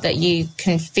whole world that you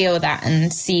can feel that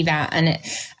and see that, and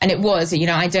it was. You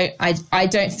know, I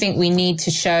don't think we need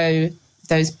to show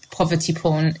those poverty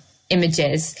porn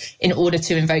images in order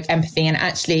to invoke empathy, and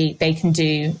actually they can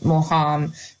do more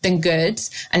harm than good.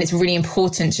 And it's really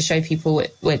important to show people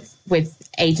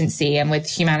with agency and with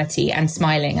humanity and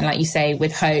smiling, and like you say,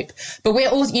 with hope. But we're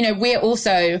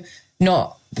also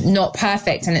not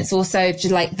perfect, and it's also just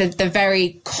like the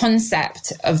very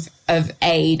concept of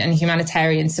aid and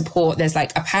humanitarian support. There's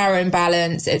like a power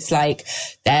imbalance. It's like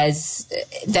there's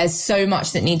so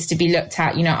much that needs to be looked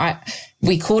at. You know,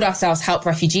 we called ourselves Help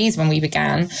Refugees when we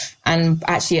began, and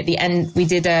actually at the end we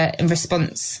did in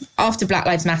response after Black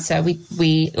Lives Matter.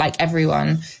 We like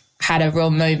everyone had a real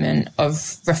moment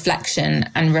of reflection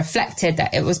and reflected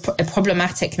that it was a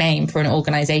problematic name for an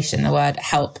organization. The word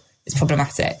help is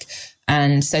problematic.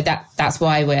 And so that's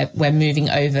why we're moving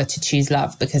over to Choose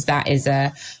Love, because that is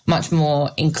a much more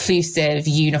inclusive,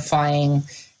 unifying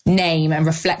name and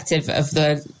reflective of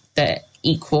the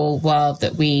equal world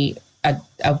that we are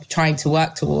trying to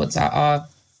work towards. Our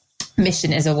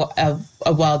mission is a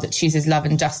world that chooses love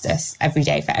and justice every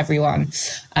day for everyone.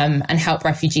 And Help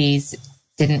Refugees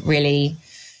didn't really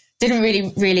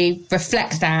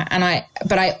reflect that.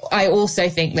 But I also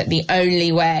think that the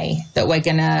only way that we're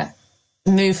gonna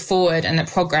move forward and that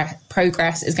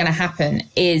progress is going to happen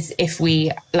is if we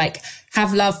like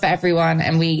have love for everyone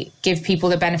and we give people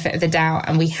the benefit of the doubt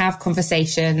and we have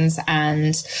conversations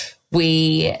and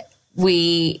we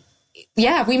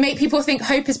make people think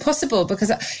hope is possible,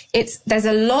 because there's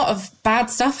a lot of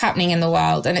bad stuff happening in the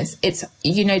world, and it's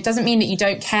you know, it doesn't mean that you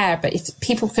don't care, but if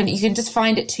people you can just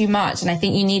find it too much. And I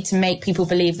think you need to make people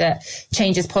believe that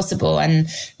change is possible, and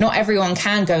not everyone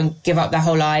can go and give up their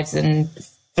whole lives and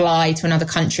fly to another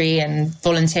country and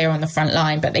volunteer on the front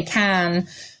line, but they can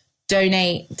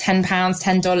donate £10,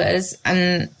 $10,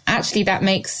 and actually that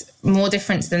makes more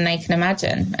difference than they can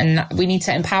imagine. And we need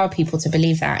to empower people to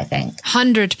believe that, I think.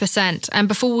 100%. And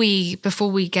before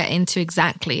we get into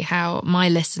exactly how my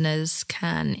listeners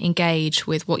can engage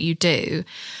with what you do,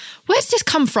 where's this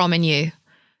come from in you?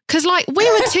 Because like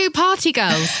we were two party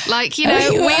girls, like, you know,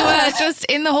 we were just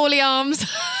in the Hawley Arms.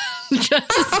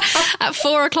 Just at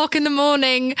 4 o'clock in the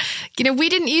morning. You know, we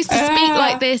didn't used to speak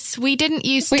like this. We didn't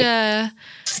used to.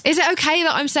 Is it okay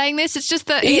that I'm saying this? It's just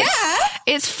that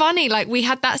it's funny. Like we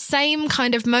had that same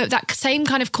kind of that same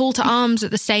kind of call to arms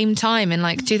at the same time in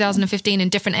like 2015 in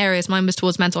different areas. Mine was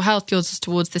towards mental health. Yours was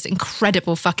towards this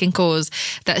incredible fucking cause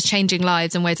that is changing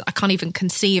lives in ways I can't even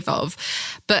conceive of.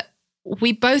 But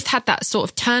we both had that sort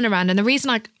of turnaround. And the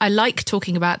reason I like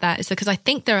talking about that is because I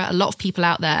think there are a lot of people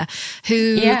out there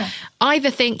who either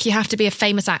think you have to be a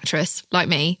famous actress like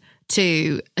me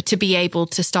to be able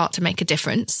to start to make a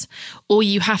difference, or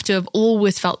you have to have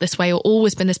always felt this way or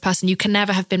always been this person. You can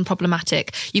never have been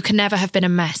problematic. You can never have been a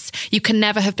mess. You can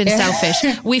never have been selfish.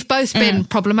 We've both been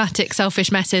problematic,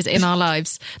 selfish messes in our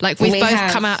lives. Like we've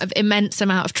both come out of immense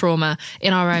amount of trauma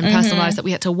in our own personal lives that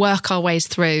we had to work our ways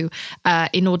through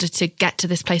in order to get to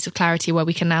this place of clarity where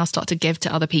we can now start to give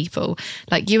to other people.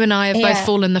 Like you and I have both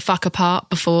fallen the fuck apart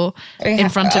before in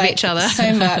front of each other.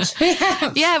 So much. We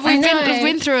have. Yeah, we've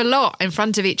been through a lot in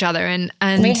front of each other, and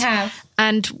we have,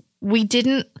 and we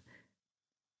didn't.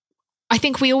 I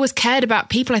think we always cared about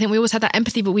people. I think we always had that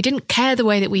empathy, but we didn't care the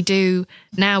way that we do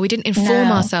now. We didn't inform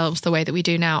ourselves the way that we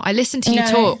do now. I listen to you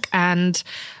talk, and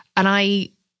I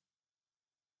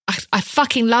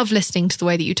fucking love listening to the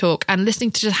way that you talk and listening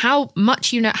to just how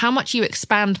much you know, how much you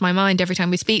expand my mind every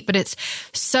time we speak. But it's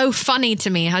so funny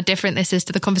to me how different this is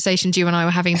to the conversations you and I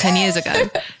were having 10 years ago.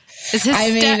 It's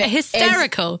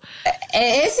hysterical.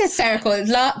 It is hysterical.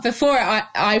 Before,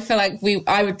 I feel like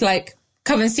I would like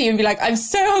come and see you and be like, I'm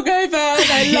so hungover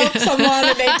and I love someone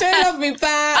and they don't love me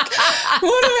back.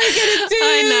 What am I going to do?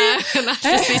 I know. And I'd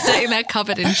just be sitting there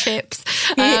covered in chips,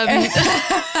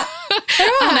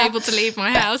 unable to leave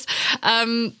my house.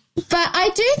 But I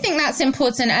do think that's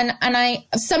important, and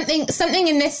something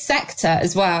in this sector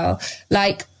as well.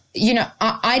 Like, you know,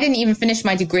 I didn't even finish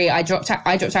my degree. I dropped out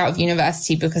of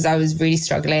university because I was really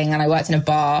struggling, and I worked in a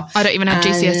bar. I don't even have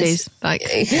GCSEs. Like,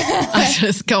 I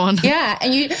just go on. Yeah,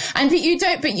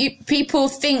 people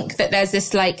think that there's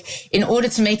this, like, in order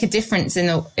to make a difference in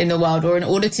the world, or in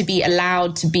order to be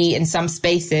allowed to be in some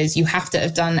spaces, you have to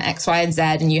have done X, Y, and Z,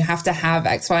 and you have to have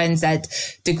X, Y, and Z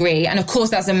degree. And of course,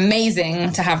 that's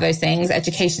amazing to have those things.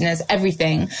 Education is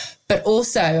everything, but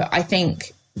also I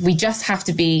think we just have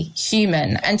to be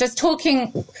human, and just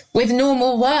talking with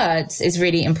normal words is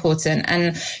really important.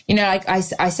 And, you know, like I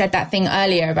said that thing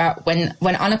earlier about when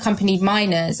unaccompanied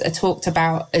minors are talked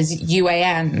about as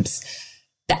UAMs,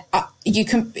 that you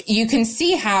can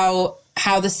see how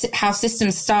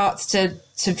systems starts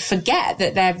to forget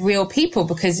that they're real people,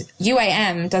 because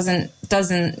UAM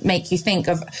doesn't make you think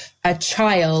of a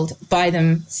child by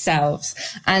themselves.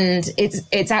 And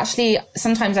it's actually,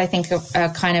 sometimes I think of a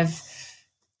kind of,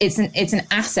 it's an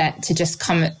asset to just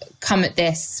come at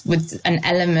this with an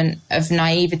element of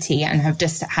naivety, and have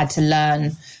just had to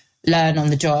learn on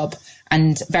the job.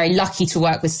 And very lucky to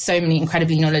work with so many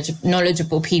incredibly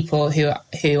knowledgeable people who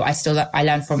I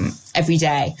learn from every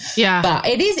day. Yeah. But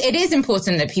it is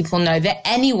important that people know that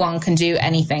anyone can do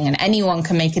anything and anyone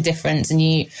can make a difference. And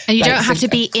you don't have to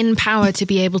be in power to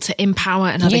be able to empower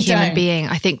another human being.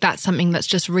 I think that's something that's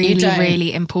just really,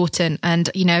 really important. And,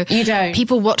 you know,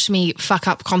 people watch me fuck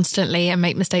up constantly and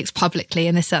make mistakes publicly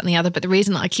and this, that, and the other. But the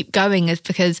reason that I keep going is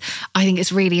because I think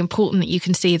it's really important that you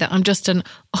can see that I'm just an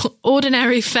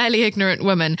ordinary, fairly ignorant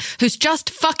woman who's just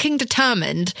fucking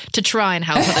determined to try and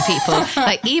help other people.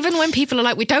 Like, even when people are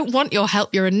like, we don't want your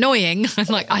help, you're annoying, I'm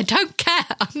like, I don't care.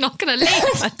 I'm not going to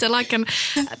leave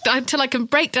until I can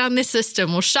break down this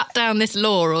system or shut down this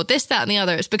law or this, that, and the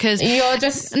other. It's because you're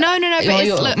just no. But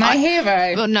look, my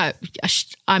hero. Well, no,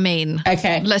 I mean,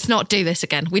 okay, let's not do this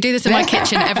again. We do this in my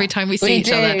kitchen every time we see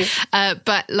each other.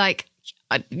 But like,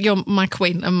 you're my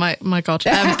queen and my god.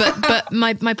 But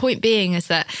my point being is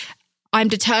that I'm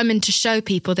determined to show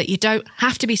people that you don't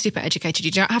have to be super educated.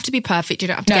 You don't have to be perfect. You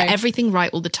don't have to get everything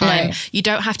right all the time. No. You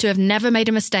don't have to have never made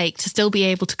a mistake to still be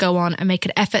able to go on and make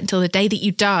an effort until the day that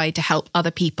you die to help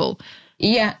other people.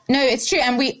 Yeah, no, it's true.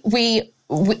 And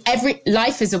every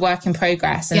life is a work in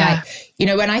progress. And like, you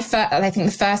know, I think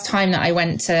the first time that I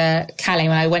went to Calais,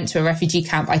 when I went to a refugee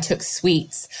camp, I took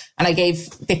sweets and I gave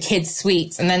the kids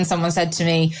sweets. And then someone said to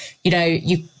me, you know,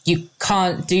 you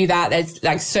can't do that. There's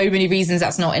like so many reasons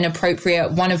that's not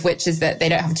inappropriate. One of which is that they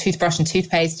don't have a toothbrush and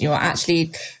toothpaste. You're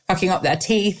actually fucking up their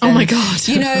teeth. Oh my God.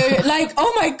 You know, like,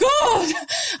 oh my God.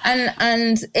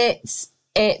 And it's,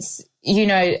 you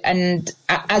know, and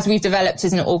as we've developed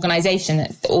as an organization,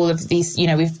 all of these, you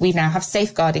know, we now have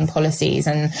safeguarding policies,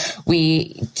 and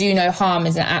we do no harm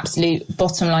as an absolute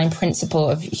bottom line principle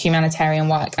of humanitarian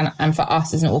work and for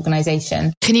us as an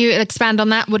organization. Can you expand on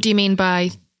that? What do you mean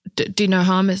by do no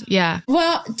harm?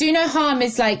 Well, do no harm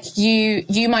is like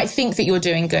you might think that you're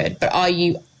doing good, but are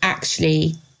you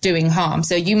actually doing harm?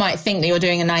 So you might think that you're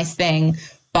doing a nice thing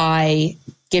by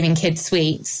giving kids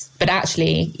sweets, but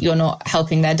actually you're not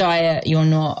helping their diet. You're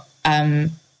not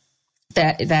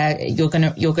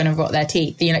you're gonna rot their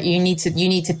teeth. You know, you need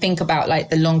to think about like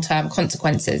the long-term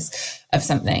consequences of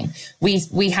something.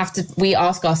 We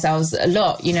ask ourselves a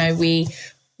lot, you know,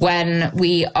 when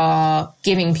we are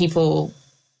giving people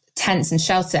tents and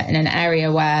shelter in an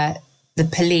area where the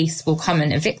police will come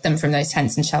and evict them from those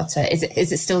tents and shelter, is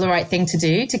it still the right thing to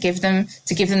do, to give them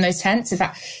those tents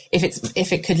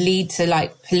if it could lead to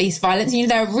like police violence? You know,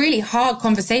 there are really hard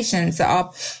conversations that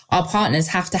our partners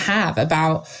have to have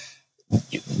about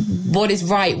what is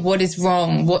right, what is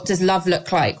wrong, what does love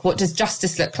look like, what does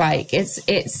justice look like.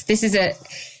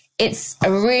 It's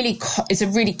a really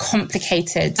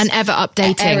complicated and ever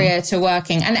updating area to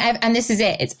working, and this is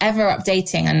it. It's ever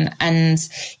updating, and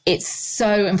it's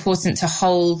so important to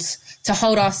hold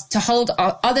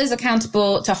others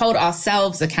accountable, to hold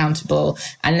ourselves accountable.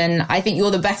 And then I think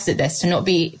you're the best at this, to not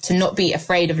be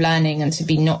afraid of learning, and to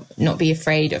not be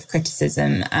afraid of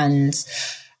criticism.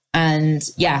 And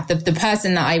yeah, the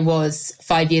person that I was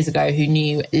 5 years ago, who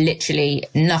knew literally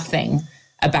nothing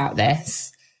about this,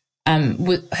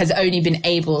 has only been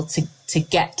able to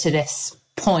get to this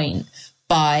point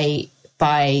by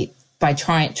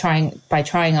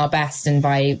trying our best, and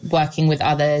by working with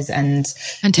others, and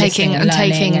taking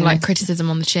like criticism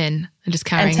on the chin and just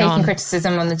carrying on. Taking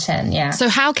criticism on the chin, yeah. So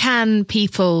how can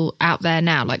people out there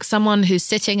now, like someone who's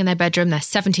sitting in their bedroom, they're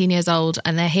 17 years old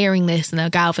and they're hearing this and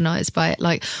they're galvanized by it,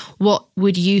 like what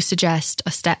would you suggest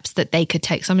are steps that they could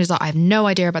take? Somebody's like, I have no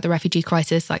idea about the refugee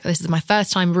crisis. Like, this is my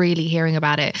first time really hearing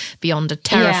about it beyond a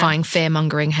terrifying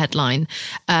fear-mongering headline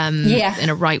in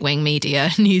a right-wing media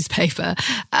newspaper.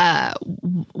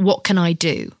 What can I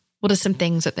do? What are some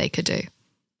things that they could do?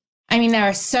 I mean, there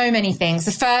are so many things.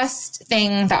 The first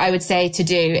thing that I would say to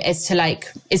do is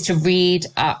to read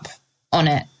up on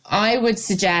it. I would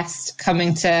suggest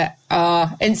coming to our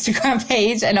Instagram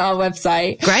page and our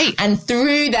website. Great. And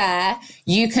through there,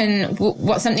 you can,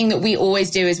 something that we always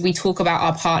do is we talk about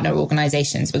our partner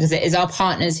organizations, because it is our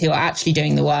partners who are actually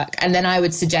doing the work. And then I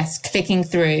would suggest clicking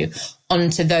through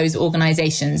onto those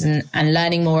organizations and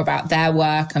learning more about their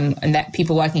work and that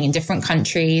people working in different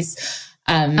countries.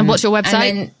 And what's your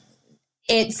website?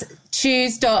 It's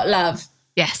choose.love.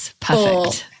 Yes,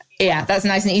 perfect. Yeah, that's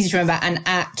nice and easy to remember. And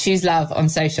at Choose Love on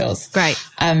socials. Great.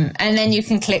 And then you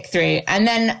can click through. And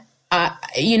then,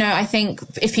 I think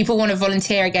if people want to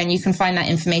volunteer again, you can find that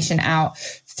information out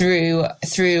through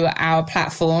our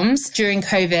platforms. During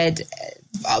COVID,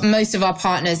 most of our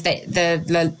partners,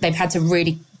 they've had to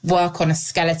really work on a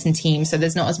skeleton team. So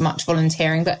there's not as much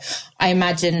volunteering. But I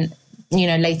imagine,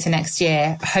 later next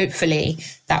year, hopefully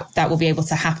that will be able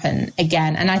to happen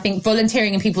again. And I think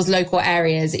volunteering in people's local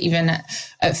areas, even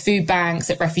at food banks,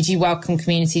 at refugee welcome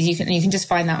communities, you can just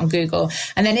find that on Google.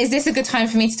 And then, is this a good time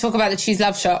for me to talk about the Choose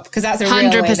Love shop? Because that's a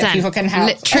 100%. Real way that people can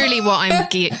help. Truly what I'm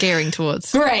gearing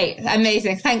towards. Great.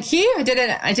 Amazing. Thank you. I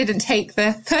didn't take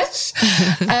the push.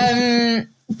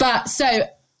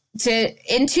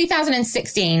 In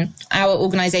 2016, our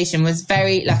organisation was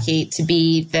very lucky to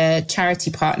be the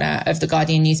charity partner of the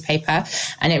Guardian newspaper,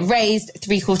 and it raised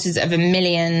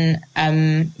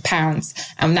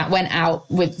 £750,000, and that went out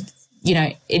with,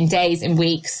 in days and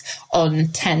weeks, on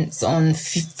tents, on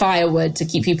firewood to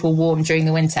keep people warm during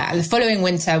the winter. And the following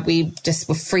winter, we just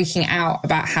were freaking out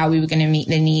about how we were going to meet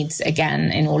the needs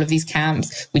again in all of these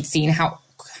camps. We'd seen how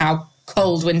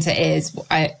cold winter is.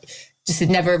 Just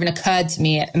had never even occurred to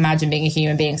me, imagine being a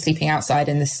human being sleeping outside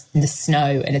in the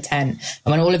snow in a tent.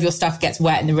 And when all of your stuff gets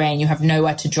wet in the rain, you have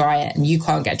nowhere to dry it and you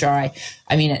can't get dry.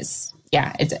 I mean, it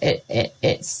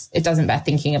doesn't bear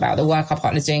thinking about. The work our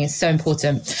partner's doing is so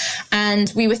important.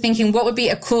 And we were thinking, what would be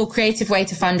a cool, creative way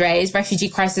to fundraise? Refugee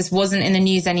crisis wasn't in the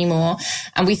news anymore.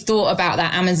 And we thought about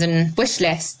that Amazon wish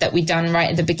list that we'd done right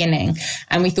at the beginning.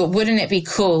 And we thought, wouldn't it be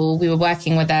cool? We were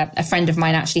working with a friend of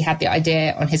mine actually had the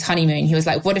idea on his honeymoon. He was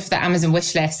like, what if the Amazon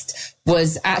wish list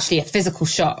was actually a physical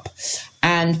shop?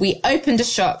 And we opened a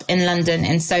shop in London,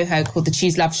 in Soho, called the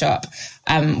Choose Love shop,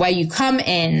 where you come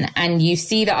in and you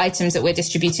see the items that we're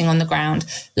distributing on the ground,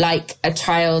 like a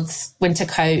child's winter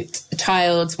coat, a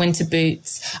child's winter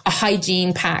boots, a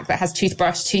hygiene pack that has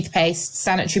toothbrush, toothpaste,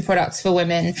 sanitary products for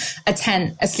women, a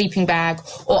tent, a sleeping bag,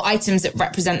 or items that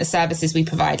represent the services we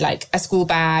provide, like a school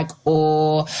bag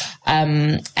or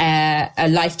a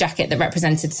life jacket that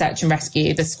represented search and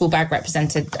rescue. The school bag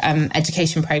represented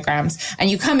education programs.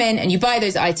 And you come in and you buy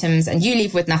those items and you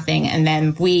leave with nothing, and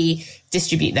then we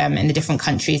distribute them in the different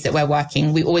countries that we're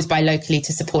working. We always buy locally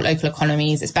to support local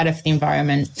economies. It's better for the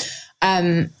environment.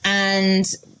 And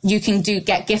you can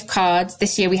get gift cards.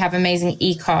 This year we have amazing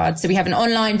e-cards. So we have an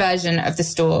online version of the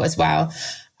store as well.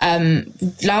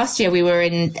 Last year we were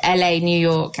in LA, New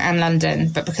York and London,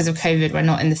 but because of COVID, we're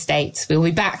not in the States. We'll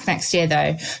be back next year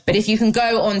though. But if you can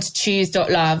go on to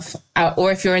choose.love,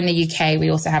 or if you're in the UK, we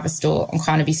also have a store on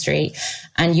Carnaby Street,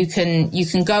 and you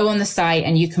can go on the site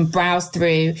and you can browse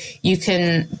through. You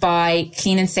can buy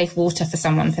clean and safe water for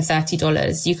someone for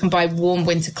 $30. You can buy warm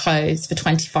winter clothes for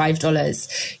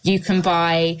 $25. You can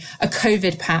buy a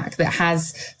COVID pack that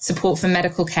has support for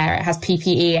medical care. It has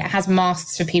PPE. It has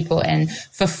masks for people in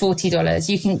for $40.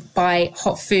 You can buy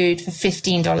hot food for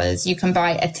 $15. You can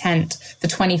buy a tent for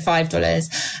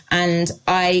 $25. And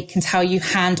I can tell you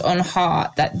hand on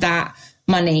heart that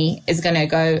money is going to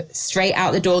go straight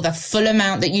out the door. The full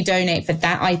amount that you donate for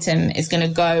that item is going to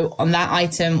go on that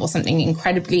item or something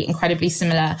incredibly, incredibly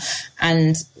similar.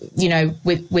 And, you know,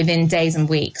 within days and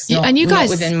weeks, not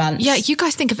within months. Yeah, you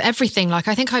guys think of everything. Like,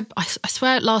 I think I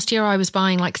swear last year I was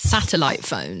buying like satellite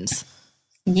phones.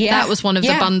 Yeah, that was one of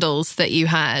the bundles that you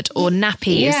had, or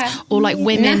nappies, or like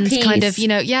women's kind of,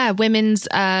 women's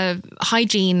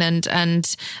hygiene and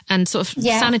sort of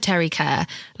sanitary care.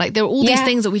 Like there are all these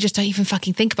things that we just don't even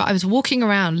fucking think about. I was walking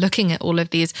around looking at all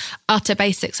of these utter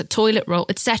basics, a toilet roll,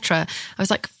 etc. I was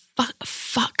like,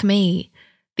 fuck me.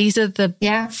 These are the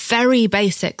very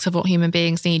basics of what human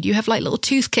beings need. You have like little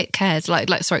tooth care kits,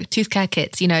 tooth care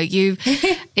kits. You know, you've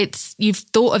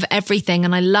thought of everything,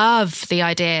 and I love the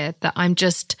idea that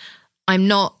I'm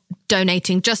not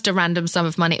donating just a random sum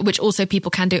of money, which also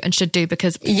people can do and should do,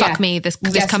 because fuck me, this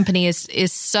company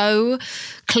is so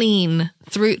clean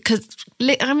through. Because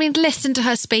listen to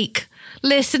her speak.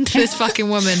 Listen to this fucking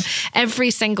woman. Every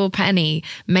single penny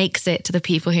makes it to the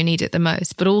people who need it the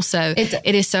most. But also,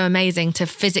 it is so amazing to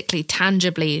physically,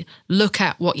 tangibly look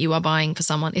at what you are buying for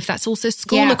someone. If that's also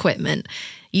school equipment,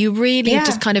 you really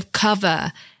just kind of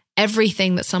cover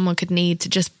everything that someone could need to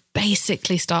just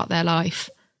basically start their life.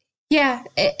 Yeah,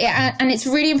 and it's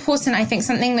really important. I think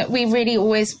something that we really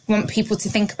always want people to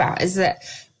think about is that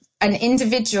an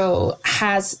individual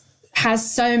has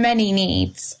so many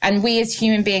needs, and we as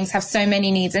human beings have so many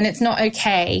needs, and it's not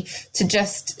okay to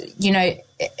just,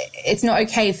 it's not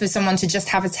okay for someone to just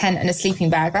have a tent and a sleeping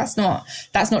bag. That's not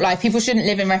life. People shouldn't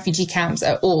live in refugee camps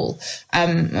at all.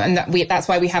 And that's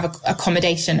why we have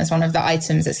accommodation as one of the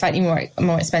items. It's slightly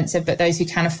more expensive, but those who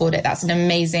can afford it, that's an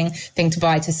amazing thing to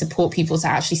buy to support people to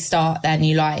actually start their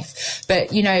new life. But,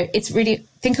 it's really,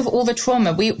 think of all the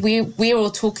trauma. We're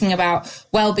all talking about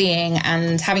well-being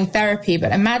and having therapy,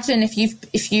 but imagine if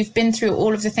you've been through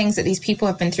all of the things that these people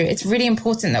have been through. It's really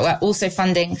important that we're also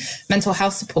funding mental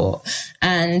health support.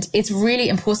 And it's really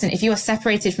important, if you are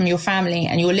separated from your family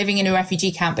and you're living in a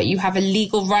refugee camp, but you have a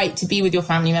legal right to be with your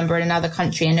family member in another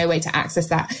country and no way to access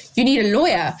that, you need a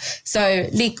lawyer. So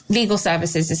legal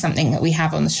services is something that we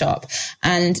have on the shop.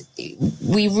 And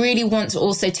we really want to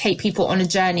also take people on a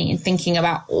journey in thinking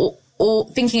about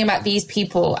thinking about these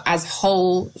people as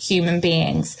whole human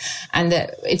beings, and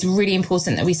that it's really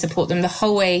important that we support them the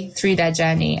whole way through their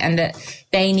journey, and that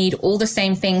they need all the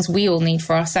same things we all need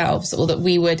for ourselves, or that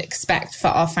we would expect for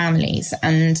our families.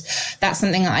 And that's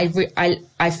something that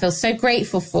I feel so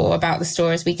grateful for about the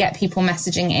store, as we get people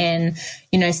messaging in,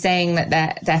 saying that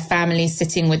their family's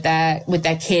sitting with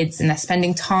their kids and they're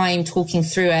spending time talking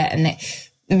through it, and it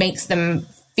makes them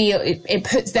feel, it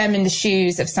puts them in the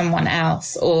shoes of someone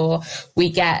else. Or we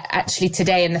get, actually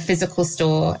today in the physical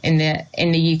store in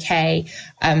the UK,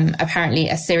 apparently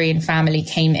a Syrian family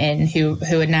came in who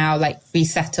are now like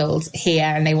resettled here,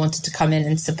 and they wanted to come in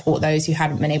and support those who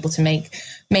hadn't been able to make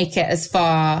it as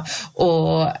far.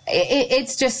 Or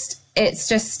it's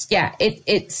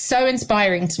so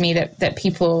inspiring to me that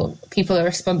people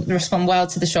respond well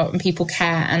to the shop and people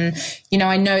care. And,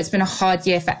 I know it's been a hard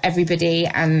year for everybody.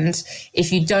 And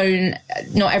if you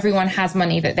not everyone has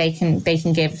money that they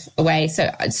can give away.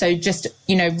 So just,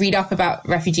 read up about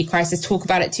refugee crisis, talk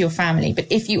about it to your family. But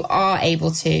if you are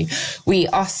able to, we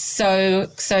are so,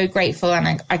 so grateful.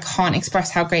 And I can't express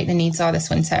how great the needs are this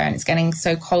winter. And it's getting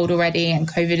so cold already, and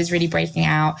COVID is really breaking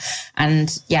out.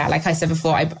 And yeah, like I said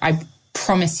before, I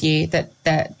promise you that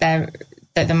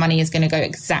the money is going to go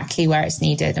exactly where it's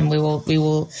needed, and we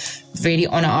will really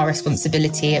honour our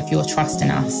responsibility of your trust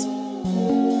in us.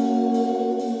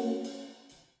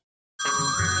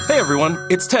 Hey everyone,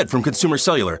 it's Ted from Consumer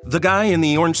Cellular, the guy in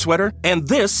the orange sweater, and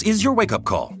this is your wake-up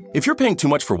call. If you're paying too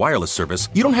much for wireless service,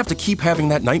 you don't have to keep having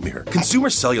that nightmare. Consumer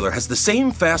Cellular has the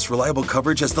same fast, reliable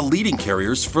coverage as the leading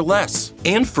carriers for less.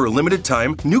 And for a limited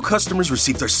time, new customers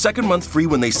receive their second month free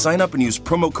when they sign up and use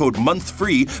promo code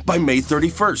MONTHFREE by May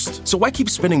 31st. So why keep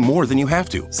spending more than you have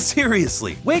to?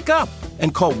 Seriously, wake up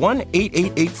and call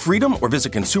 1-888-FREEDOM or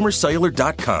visit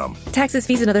consumercellular.com. Taxes,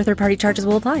 fees, and other third-party charges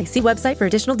will apply. See website for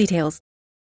additional details.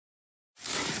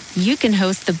 you can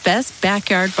host the best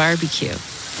backyard barbecue.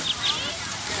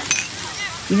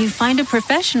 When you find a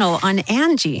professional on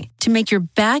Angie to make your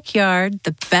backyard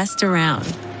the best around.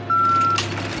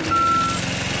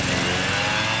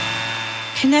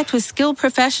 Connect with skilled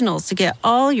professionals to get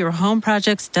all your home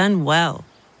projects done well.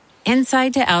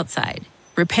 Inside to outside,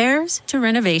 repairs to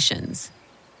renovations.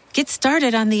 Get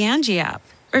started on the Angie app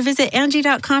or visit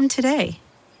Angie.com today.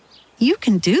 You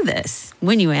can do this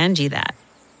when you Angie that.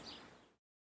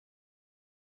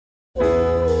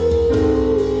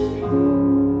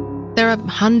 There are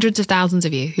hundreds of thousands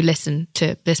of you who listen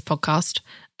to this podcast.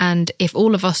 And if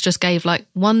all of us just gave like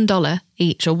 $1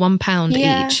 each or £1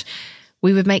 each,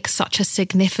 we would make such a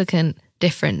significant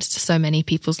difference to so many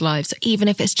people's lives. So even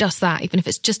if it's just that, even if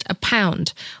it's just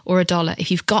 £1 or $1, if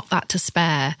you've got that to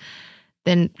spare,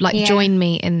 then join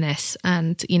me in this.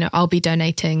 And, you know, I'll be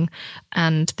donating.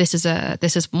 And this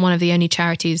is one of the only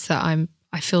charities that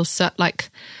I feel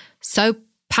so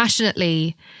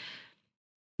passionately.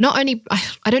 Not only,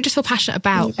 I don't just feel passionate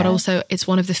about, but also it's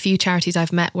one of the few charities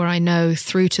I've met where I know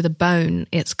through to the bone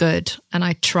it's good, and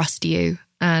I trust you,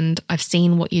 and I've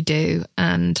seen what you do,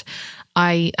 and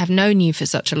I have known you for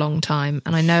such a long time,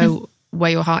 and I know where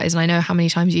your heart is, and I know how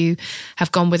many times you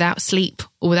have gone without sleep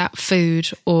or without food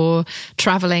or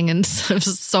traveling and sort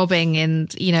of sobbing in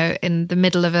the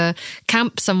middle of a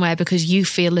camp somewhere because you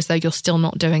feel as though you're still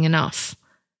not doing enough.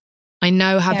 I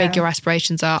know how big your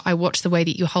aspirations are. I watch the way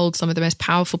that you hold some of the most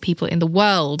powerful people in the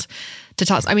world to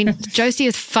touch. I mean, Josie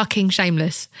is fucking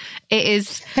shameless.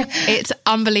 It's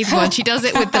unbelievable. And she does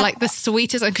it with the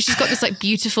sweetest, because she's got this like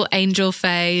beautiful angel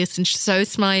face and she's so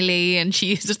smiley, and she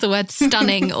uses the word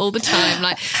stunning all the time.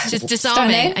 Like, she's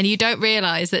disarming. Stunning. And you don't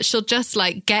realize that she'll just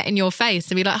like get in your face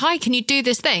and be like, hi, can you do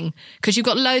this thing? Because you've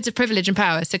got loads of privilege and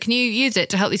power. So can you use it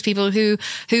to help these people who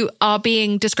are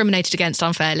being discriminated against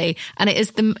unfairly? And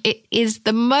it is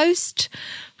the most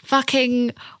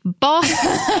fucking boss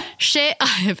shit I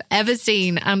have ever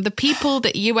seen. And the people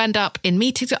that you end up in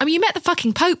meetings, I mean, you met the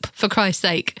fucking Pope, for Christ's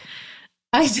sake.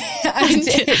 I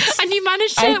did. And you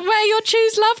managed to wear your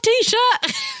Choose Love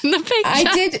t-shirt in the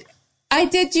picture. I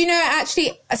did. You know,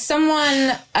 actually,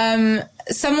 someone,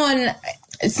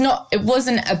 it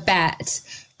wasn't a bet,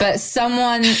 but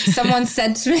someone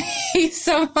said to me,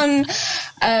 so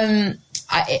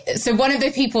one of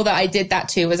the people that I did that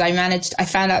to was I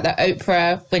found out that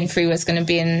Oprah Winfrey was going to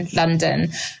be in London,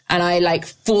 and I like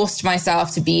forced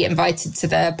myself to be invited to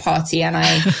the party, and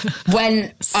I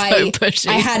went, I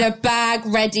had a bag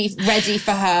ready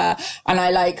for her, and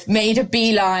I like made a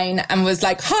beeline and was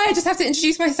like, hi, I just have to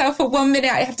introduce myself for 1 minute.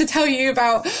 I have to tell you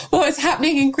about what's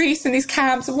happening in Greece and these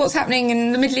camps and what's happening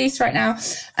in the Middle East right now.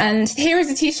 And here is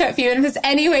a t-shirt for you. And if there's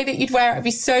any way that you'd wear it, I'd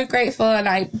be so grateful. And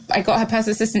I got her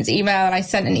personal assistant's email, and I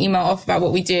sent an email off about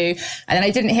what we do. And then I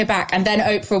didn't hear back. And then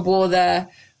Oprah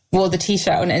wore the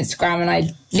t-shirt on Instagram, and I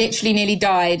literally nearly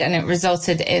died. And it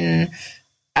resulted in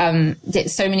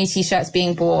so many t-shirts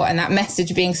being bought and that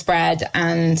message being spread,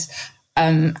 and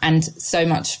so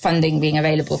much funding being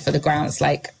available for the grounds.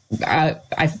 Like, I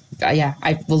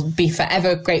will be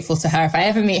forever grateful to her. If I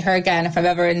ever meet her again, if I'm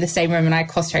ever in the same room and I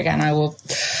accost her again, I will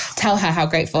tell her how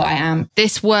grateful I am.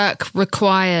 This work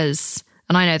requires,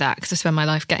 and I know that because I spend my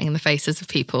life getting in the faces of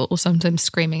people, or sometimes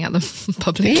screaming at them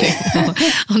publicly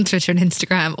on Twitter and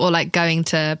Instagram, or like going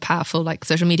to powerful like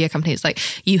social media companies. Like,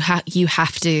 you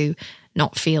have to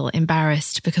not feel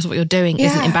embarrassed, because what you're doing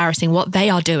isn't embarrassing. What they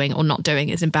are doing or not doing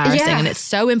is embarrassing. And it's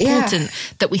so important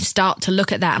that we start to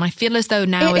look at that. And I feel as though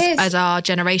now as our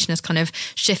generation is kind of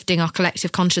shifting our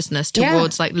collective consciousness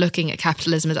towards like looking at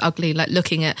capitalism as ugly, like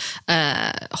looking at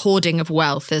hoarding of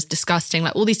wealth as disgusting,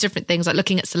 like all these different things, like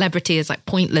looking at celebrity as like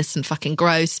pointless and fucking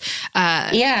gross.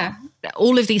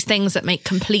 All of these things that make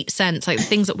complete sense, like the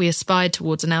things that we aspired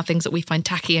towards, are now things that we find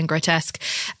tacky and grotesque.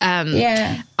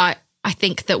 I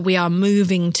think that we are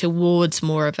moving towards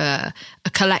more of a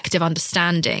collective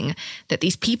understanding that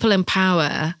these people in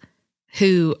power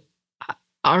who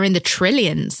are in the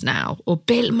trillions now, or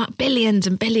billions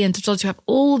and billions of dollars, who have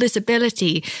all this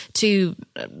ability to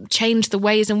change the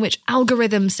ways in which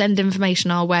algorithms send information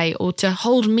our way, or to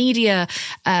hold media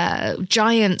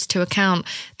giants to account,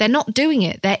 they're not doing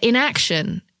it. Their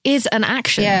inaction is an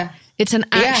action. Yeah. It's an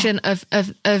action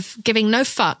of giving no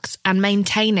fucks and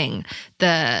maintaining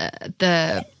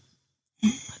the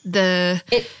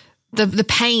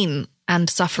pain and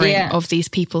suffering of these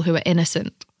people who are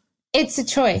innocent. It's a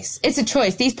choice. It's a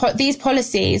choice. These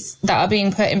policies that are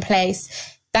being put in place,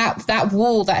 that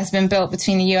wall that has been built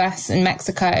between the US and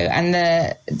Mexico and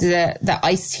the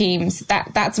ICE teams,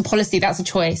 that's a policy. That's a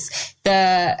choice.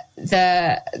 The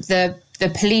the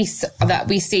police that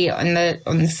we see on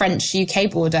the French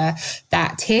UK border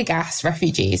that tear gas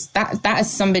refugees, that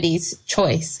is somebody's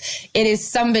choice. It is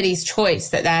somebody's choice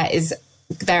that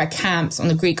there are camps on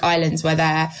the Greek islands where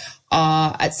there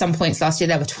are, at some points last year,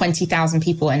 there were 20,000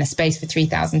 people in a space for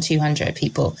 3,200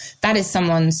 people. That is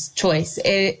someone's choice.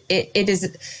 It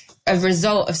is a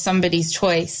result of somebody's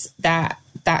choice that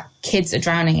kids are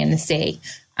drowning in the sea.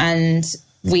 And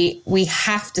we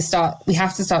have to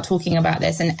start talking about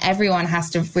this, and everyone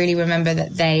has to really remember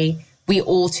that we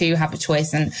all too have a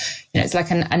choice. And it's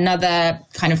like another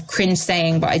kind of cringe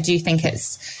saying, but I do think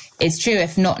it's true.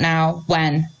 If not now,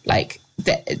 when? Like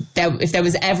if there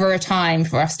was ever a time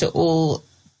for us to all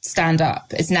stand up,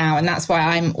 it's now. And that's why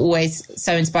I'm always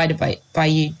so inspired by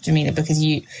you, Jameela, because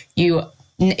you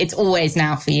it's always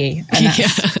now for you, and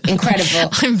that's incredible.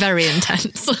 I'm very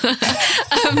intense.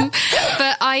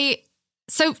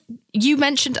 So you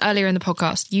mentioned earlier in the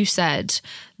podcast, you said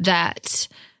that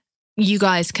you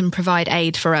guys can provide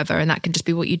aid forever and that can just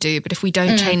be what you do. But if we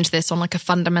don't change this on like a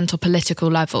fundamental political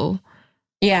level,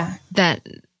 that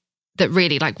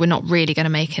really, like, we're not really going to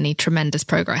make any tremendous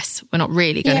progress. We're not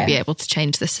really going to be able to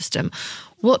change the system.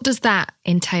 What does that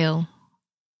entail?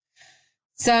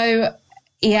 So,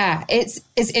 yeah, it's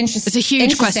interesting. It's a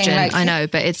huge question, like, I know,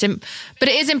 but it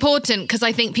is important, because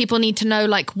I think people need to know,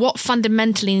 like, what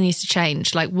fundamentally needs to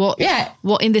change, like what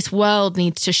in this world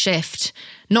needs to shift,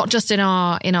 not just in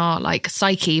our like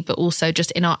psyche, but also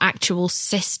just in our actual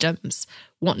systems.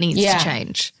 What needs to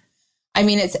change? I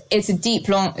mean, it's a deep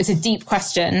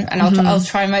question, and I'll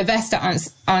try my best to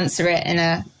answer it in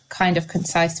a kind of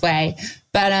concise way.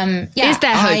 But is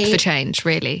there hope for change,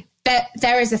 really?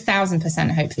 There is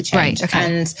 1,000% hope for change. Right, okay.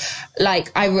 And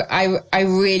like, I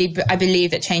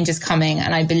believe that change is coming,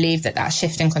 and I believe that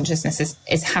shift in consciousness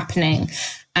is happening.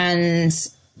 And,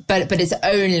 but it's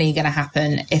only going to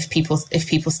happen if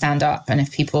people stand up, and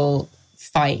if people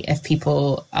fight, if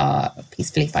people are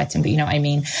peacefully fighting, but you know what I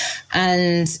mean?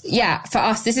 And yeah, for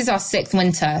us, this is our 6th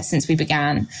winter since we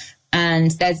began.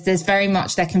 And there's very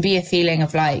much, there can be a feeling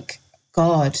of like,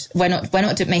 God, we're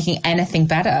not making anything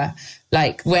better.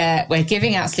 Like we're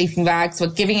giving out sleeping bags, we're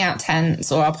giving out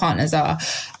tents, or our partners are.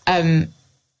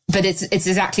 But it's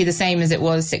exactly the same as it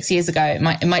was 6 years ago. It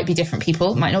might be different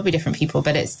people, it might not be different people,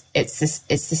 but it's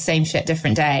the same shit,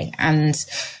 different day. And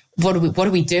what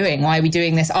are we doing? Why are we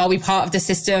doing this? Are we part of the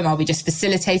system? Are we just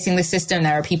facilitating the system?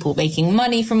 There are people making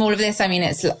money from all of this. I mean,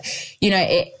 it's,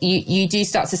 you do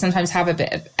start to sometimes have a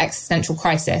bit of existential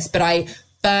crisis, but I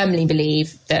firmly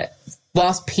believe that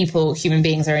whilst human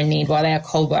beings are in need, while they are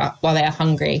cold, while they are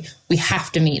hungry, we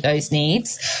have to meet those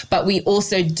needs. But we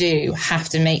also do have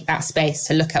to make that space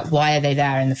to look at why are they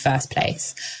there in the first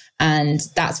place. And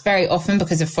that's very often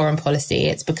because of foreign policy.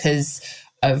 It's because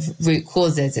of root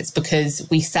causes. It's because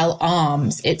we sell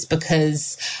arms. It's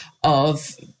because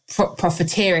of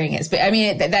profiteering.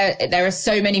 There are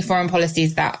so many foreign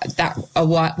policies that are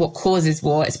what causes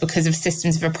war. It's because of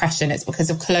systems of oppression. It's because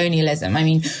of colonialism. I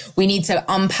mean, we need to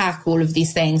unpack all of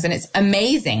these things, and it's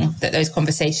amazing that those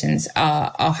conversations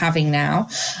are having now.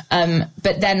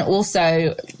 But then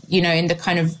also, in the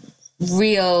kind of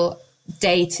real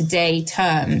day-to-day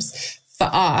terms, for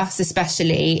us,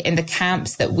 especially in the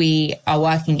camps that we are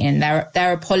working in, there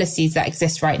are policies that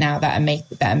exist right now that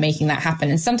are making that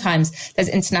happen. And sometimes there's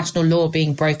international law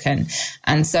being broken.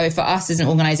 And so for us as an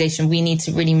organization, we need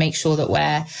to really make sure that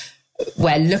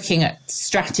we're looking at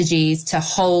strategies to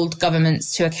hold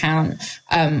governments to account,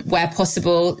 where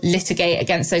possible, litigate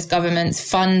against those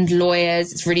governments, fund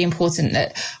lawyers. It's really important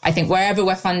that I think wherever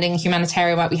we're funding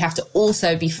humanitarian work, we have to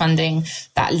also be funding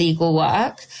that legal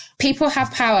work. People have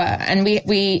power, and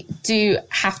we do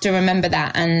have to remember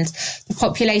that. And the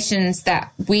populations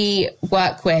that we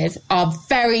work with are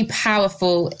very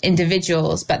powerful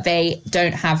individuals, but they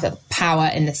don't have the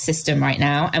power in the system right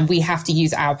now. And we have to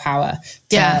use our power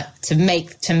to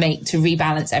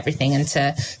rebalance everything and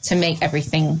to make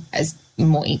everything as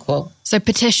more equul. So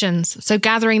petitions, so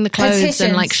gathering the clothes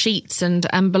and like sheets and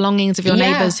belongings of your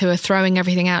neighbours who are throwing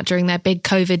everything out during their big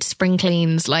COVID spring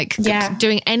cleans,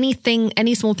 doing anything,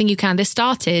 any small thing you can.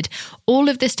 All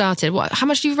of this started, how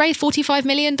much do you raise? $45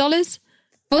 million?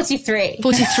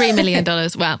 $43 million.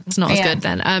 Well, it's not as good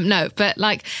then. No, but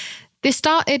this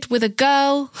started with a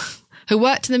girl who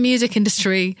worked in the music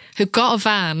industry, who got a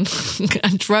van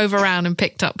and drove around and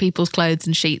picked up people's clothes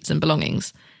and sheets and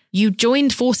belongings. You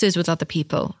joined forces with other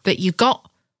people, but you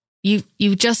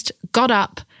just got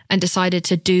up and decided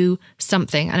to do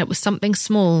something. And it was something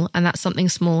small. And that something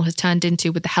small has turned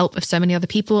into, with the help of so many other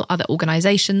people, other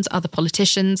organizations, other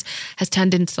politicians, has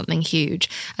turned into something huge.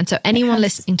 And so anyone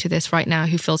listening to this right now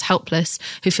who feels helpless,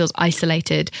 who feels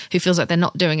isolated, who feels like they're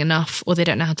not doing enough or they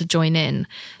don't know how to join in,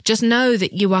 just know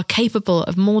that you are capable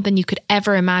of more than you could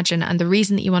ever imagine. And the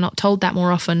reason that you are not told that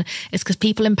more often is because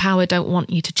people in power don't want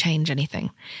you to change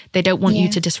anything. They don't want you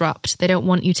to disrupt. They don't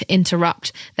want you to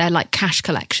interrupt their like cash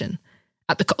collection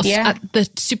at the cost, at the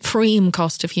supreme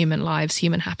cost of human lives,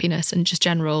 human happiness, and just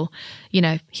general,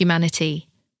 humanity.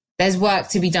 There's work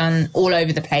to be done all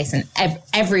over the place, and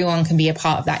everyone can be a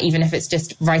part of that, even if it's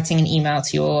just writing an email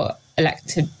to your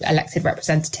elected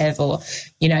representative or,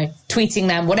 tweeting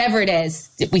them, whatever it is.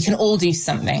 We can all do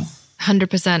something.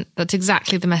 100%. That's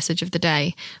exactly the message of the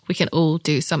day. We can all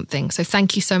do something. So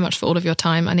thank you so much for all of your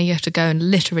time. I know you have to go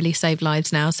and literally save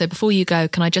lives now. So before you go,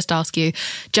 can I just ask you,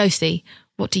 Josie,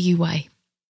 what do you weigh?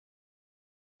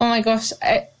 Oh my gosh,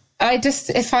 I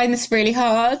find this really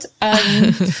hard.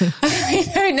 I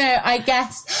don't know. I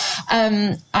guess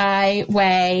I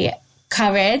weigh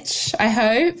courage, I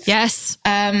hope. Yes.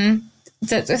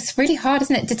 It's really hard,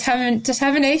 isn't it?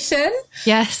 Determination.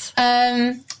 Yes.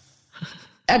 A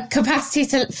capacity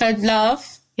for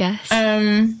love. Yes.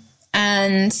 And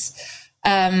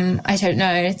I don't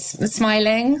know. It's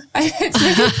smiling. It's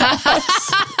really hard.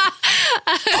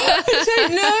 I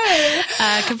don't know.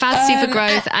 Capacity for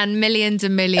growth and millions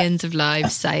of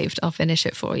lives saved. I'll finish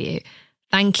it for you.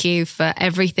 Thank you for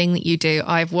everything that you do.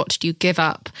 I've watched you give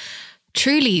up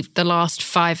truly the last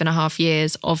 5.5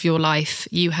 years of your life.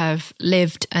 You have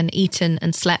lived and eaten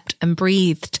and slept and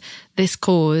breathed this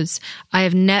cause. I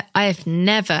have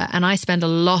never, and I spend a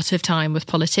lot of time with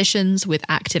politicians, with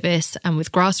activists, and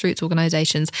with grassroots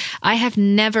organizations. I have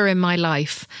never in my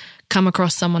life come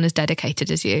across someone as dedicated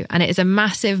as you. And it is a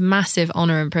massive, massive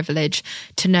honor and privilege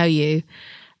to know you.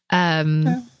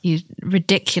 You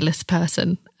ridiculous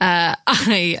person. I'm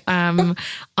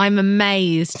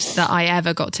amazed that I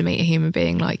ever got to meet a human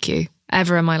being like you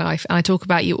ever in my life. And I talk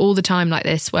about you all the time like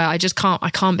this, where I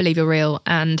can't believe you're real.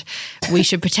 And we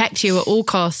should protect you at all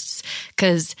costs,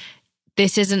 because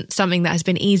this isn't something that has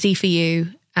been easy for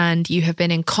you. And you have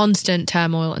been in constant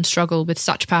turmoil and struggle with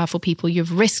such powerful people.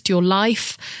 You've risked your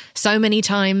life so many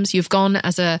times. You've gone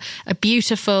as a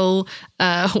beautiful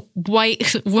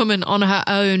white woman on her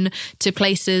own to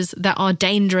places that are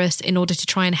dangerous in order to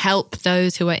try and help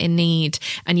those who are in need.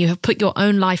 And you have put your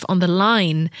own life on the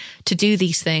line to do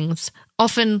these things,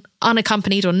 often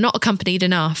unaccompanied or not accompanied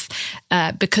enough,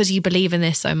 because you believe in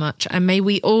this so much. And may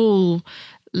we all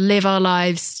live our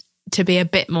lives to be a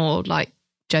bit more like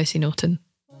Josie Norton.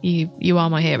 You are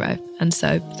my hero, and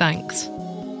so thanks.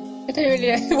 I don't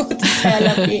really know what to say. I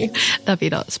love you. Love you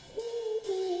lots.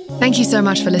 Thank you so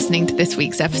much for listening to this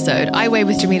week's episode. I Weigh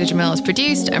with Jameela Jamil is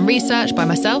produced and researched by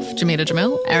myself, Jameela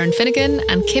Jamil, Erin Finnegan,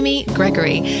 and Kimmy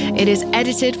Gregory. It is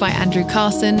edited by Andrew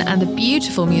Carson, and the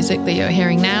beautiful music that you're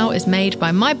hearing now is made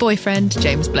by my boyfriend,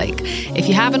 James Blake. If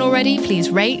you haven't already,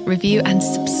 please rate, review, and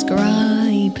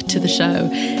subscribe to the show.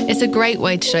 It's a great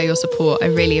way to show your support. I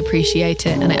really appreciate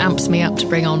it, and it amps me up to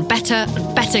bring on better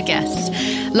and better guests.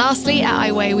 Lastly, at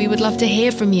I Weigh, we would love to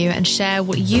hear from you and share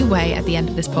what you weigh at the end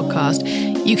of this podcast.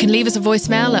 You can leave us a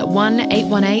voicemail at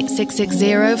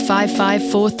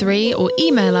 1-818-660-5543 or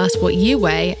email us what you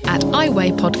weigh at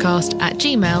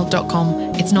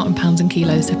iweighpodcast@gmail.com. It's not in pounds and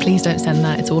kilos, so please don't send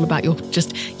that. It's all about your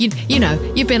you've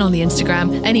been on the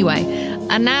Instagram. Anyway,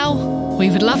 and now we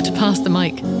would love to pass the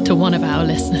mic to one of our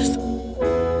listeners.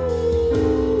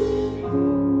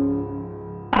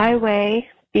 I weigh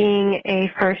being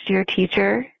a first-year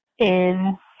teacher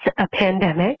in a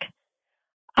pandemic.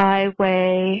 I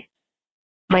weigh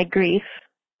my grief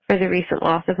for the recent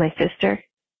loss of my sister.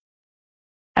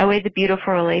 I weigh the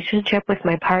beautiful relationship with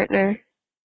my partner.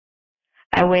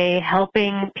 I weigh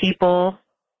helping people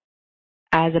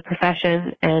as a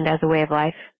profession and as a way of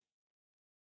life.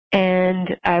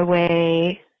 And I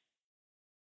weigh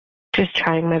just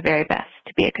trying my very best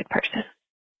to be a good person.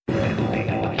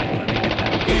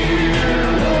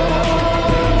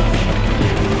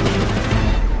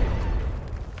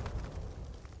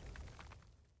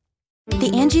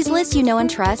 The Angie's List you know and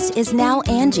trust is now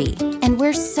Angie, and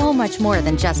we're so much more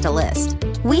than just a list.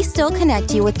 We still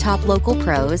connect you with top local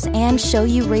pros and show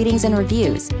you ratings and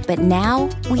reviews, but now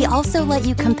we also let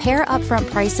you compare upfront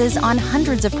prices on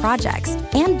hundreds of projects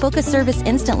and book a service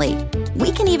instantly.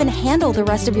 We can even handle the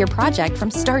rest of your project from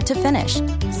start to finish.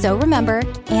 So remember,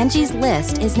 Angie's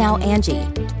List is now Angie,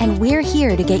 and we're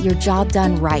here to get your job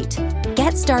done right.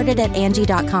 Get started at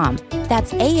Angie.com.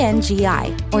 That's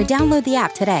ANGI, or download the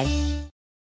app today.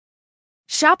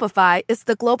 Shopify is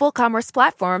the global commerce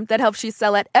platform that helps you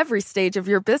sell at every stage of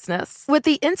your business. With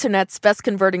the internet's best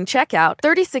converting checkout,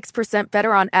 36%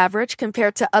 better on average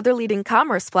compared to other leading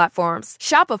commerce platforms,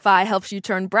 Shopify helps you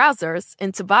turn browsers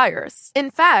into buyers.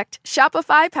 In fact,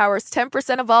 Shopify powers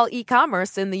 10% of all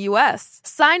e-commerce in the U.S.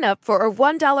 Sign up for a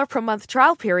 $1 per month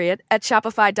trial period at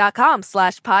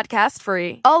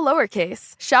shopify.com/podcastfree. All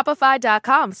lowercase,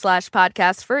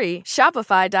 shopify.com/podcastfree,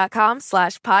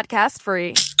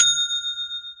 shopify.com/podcastfree.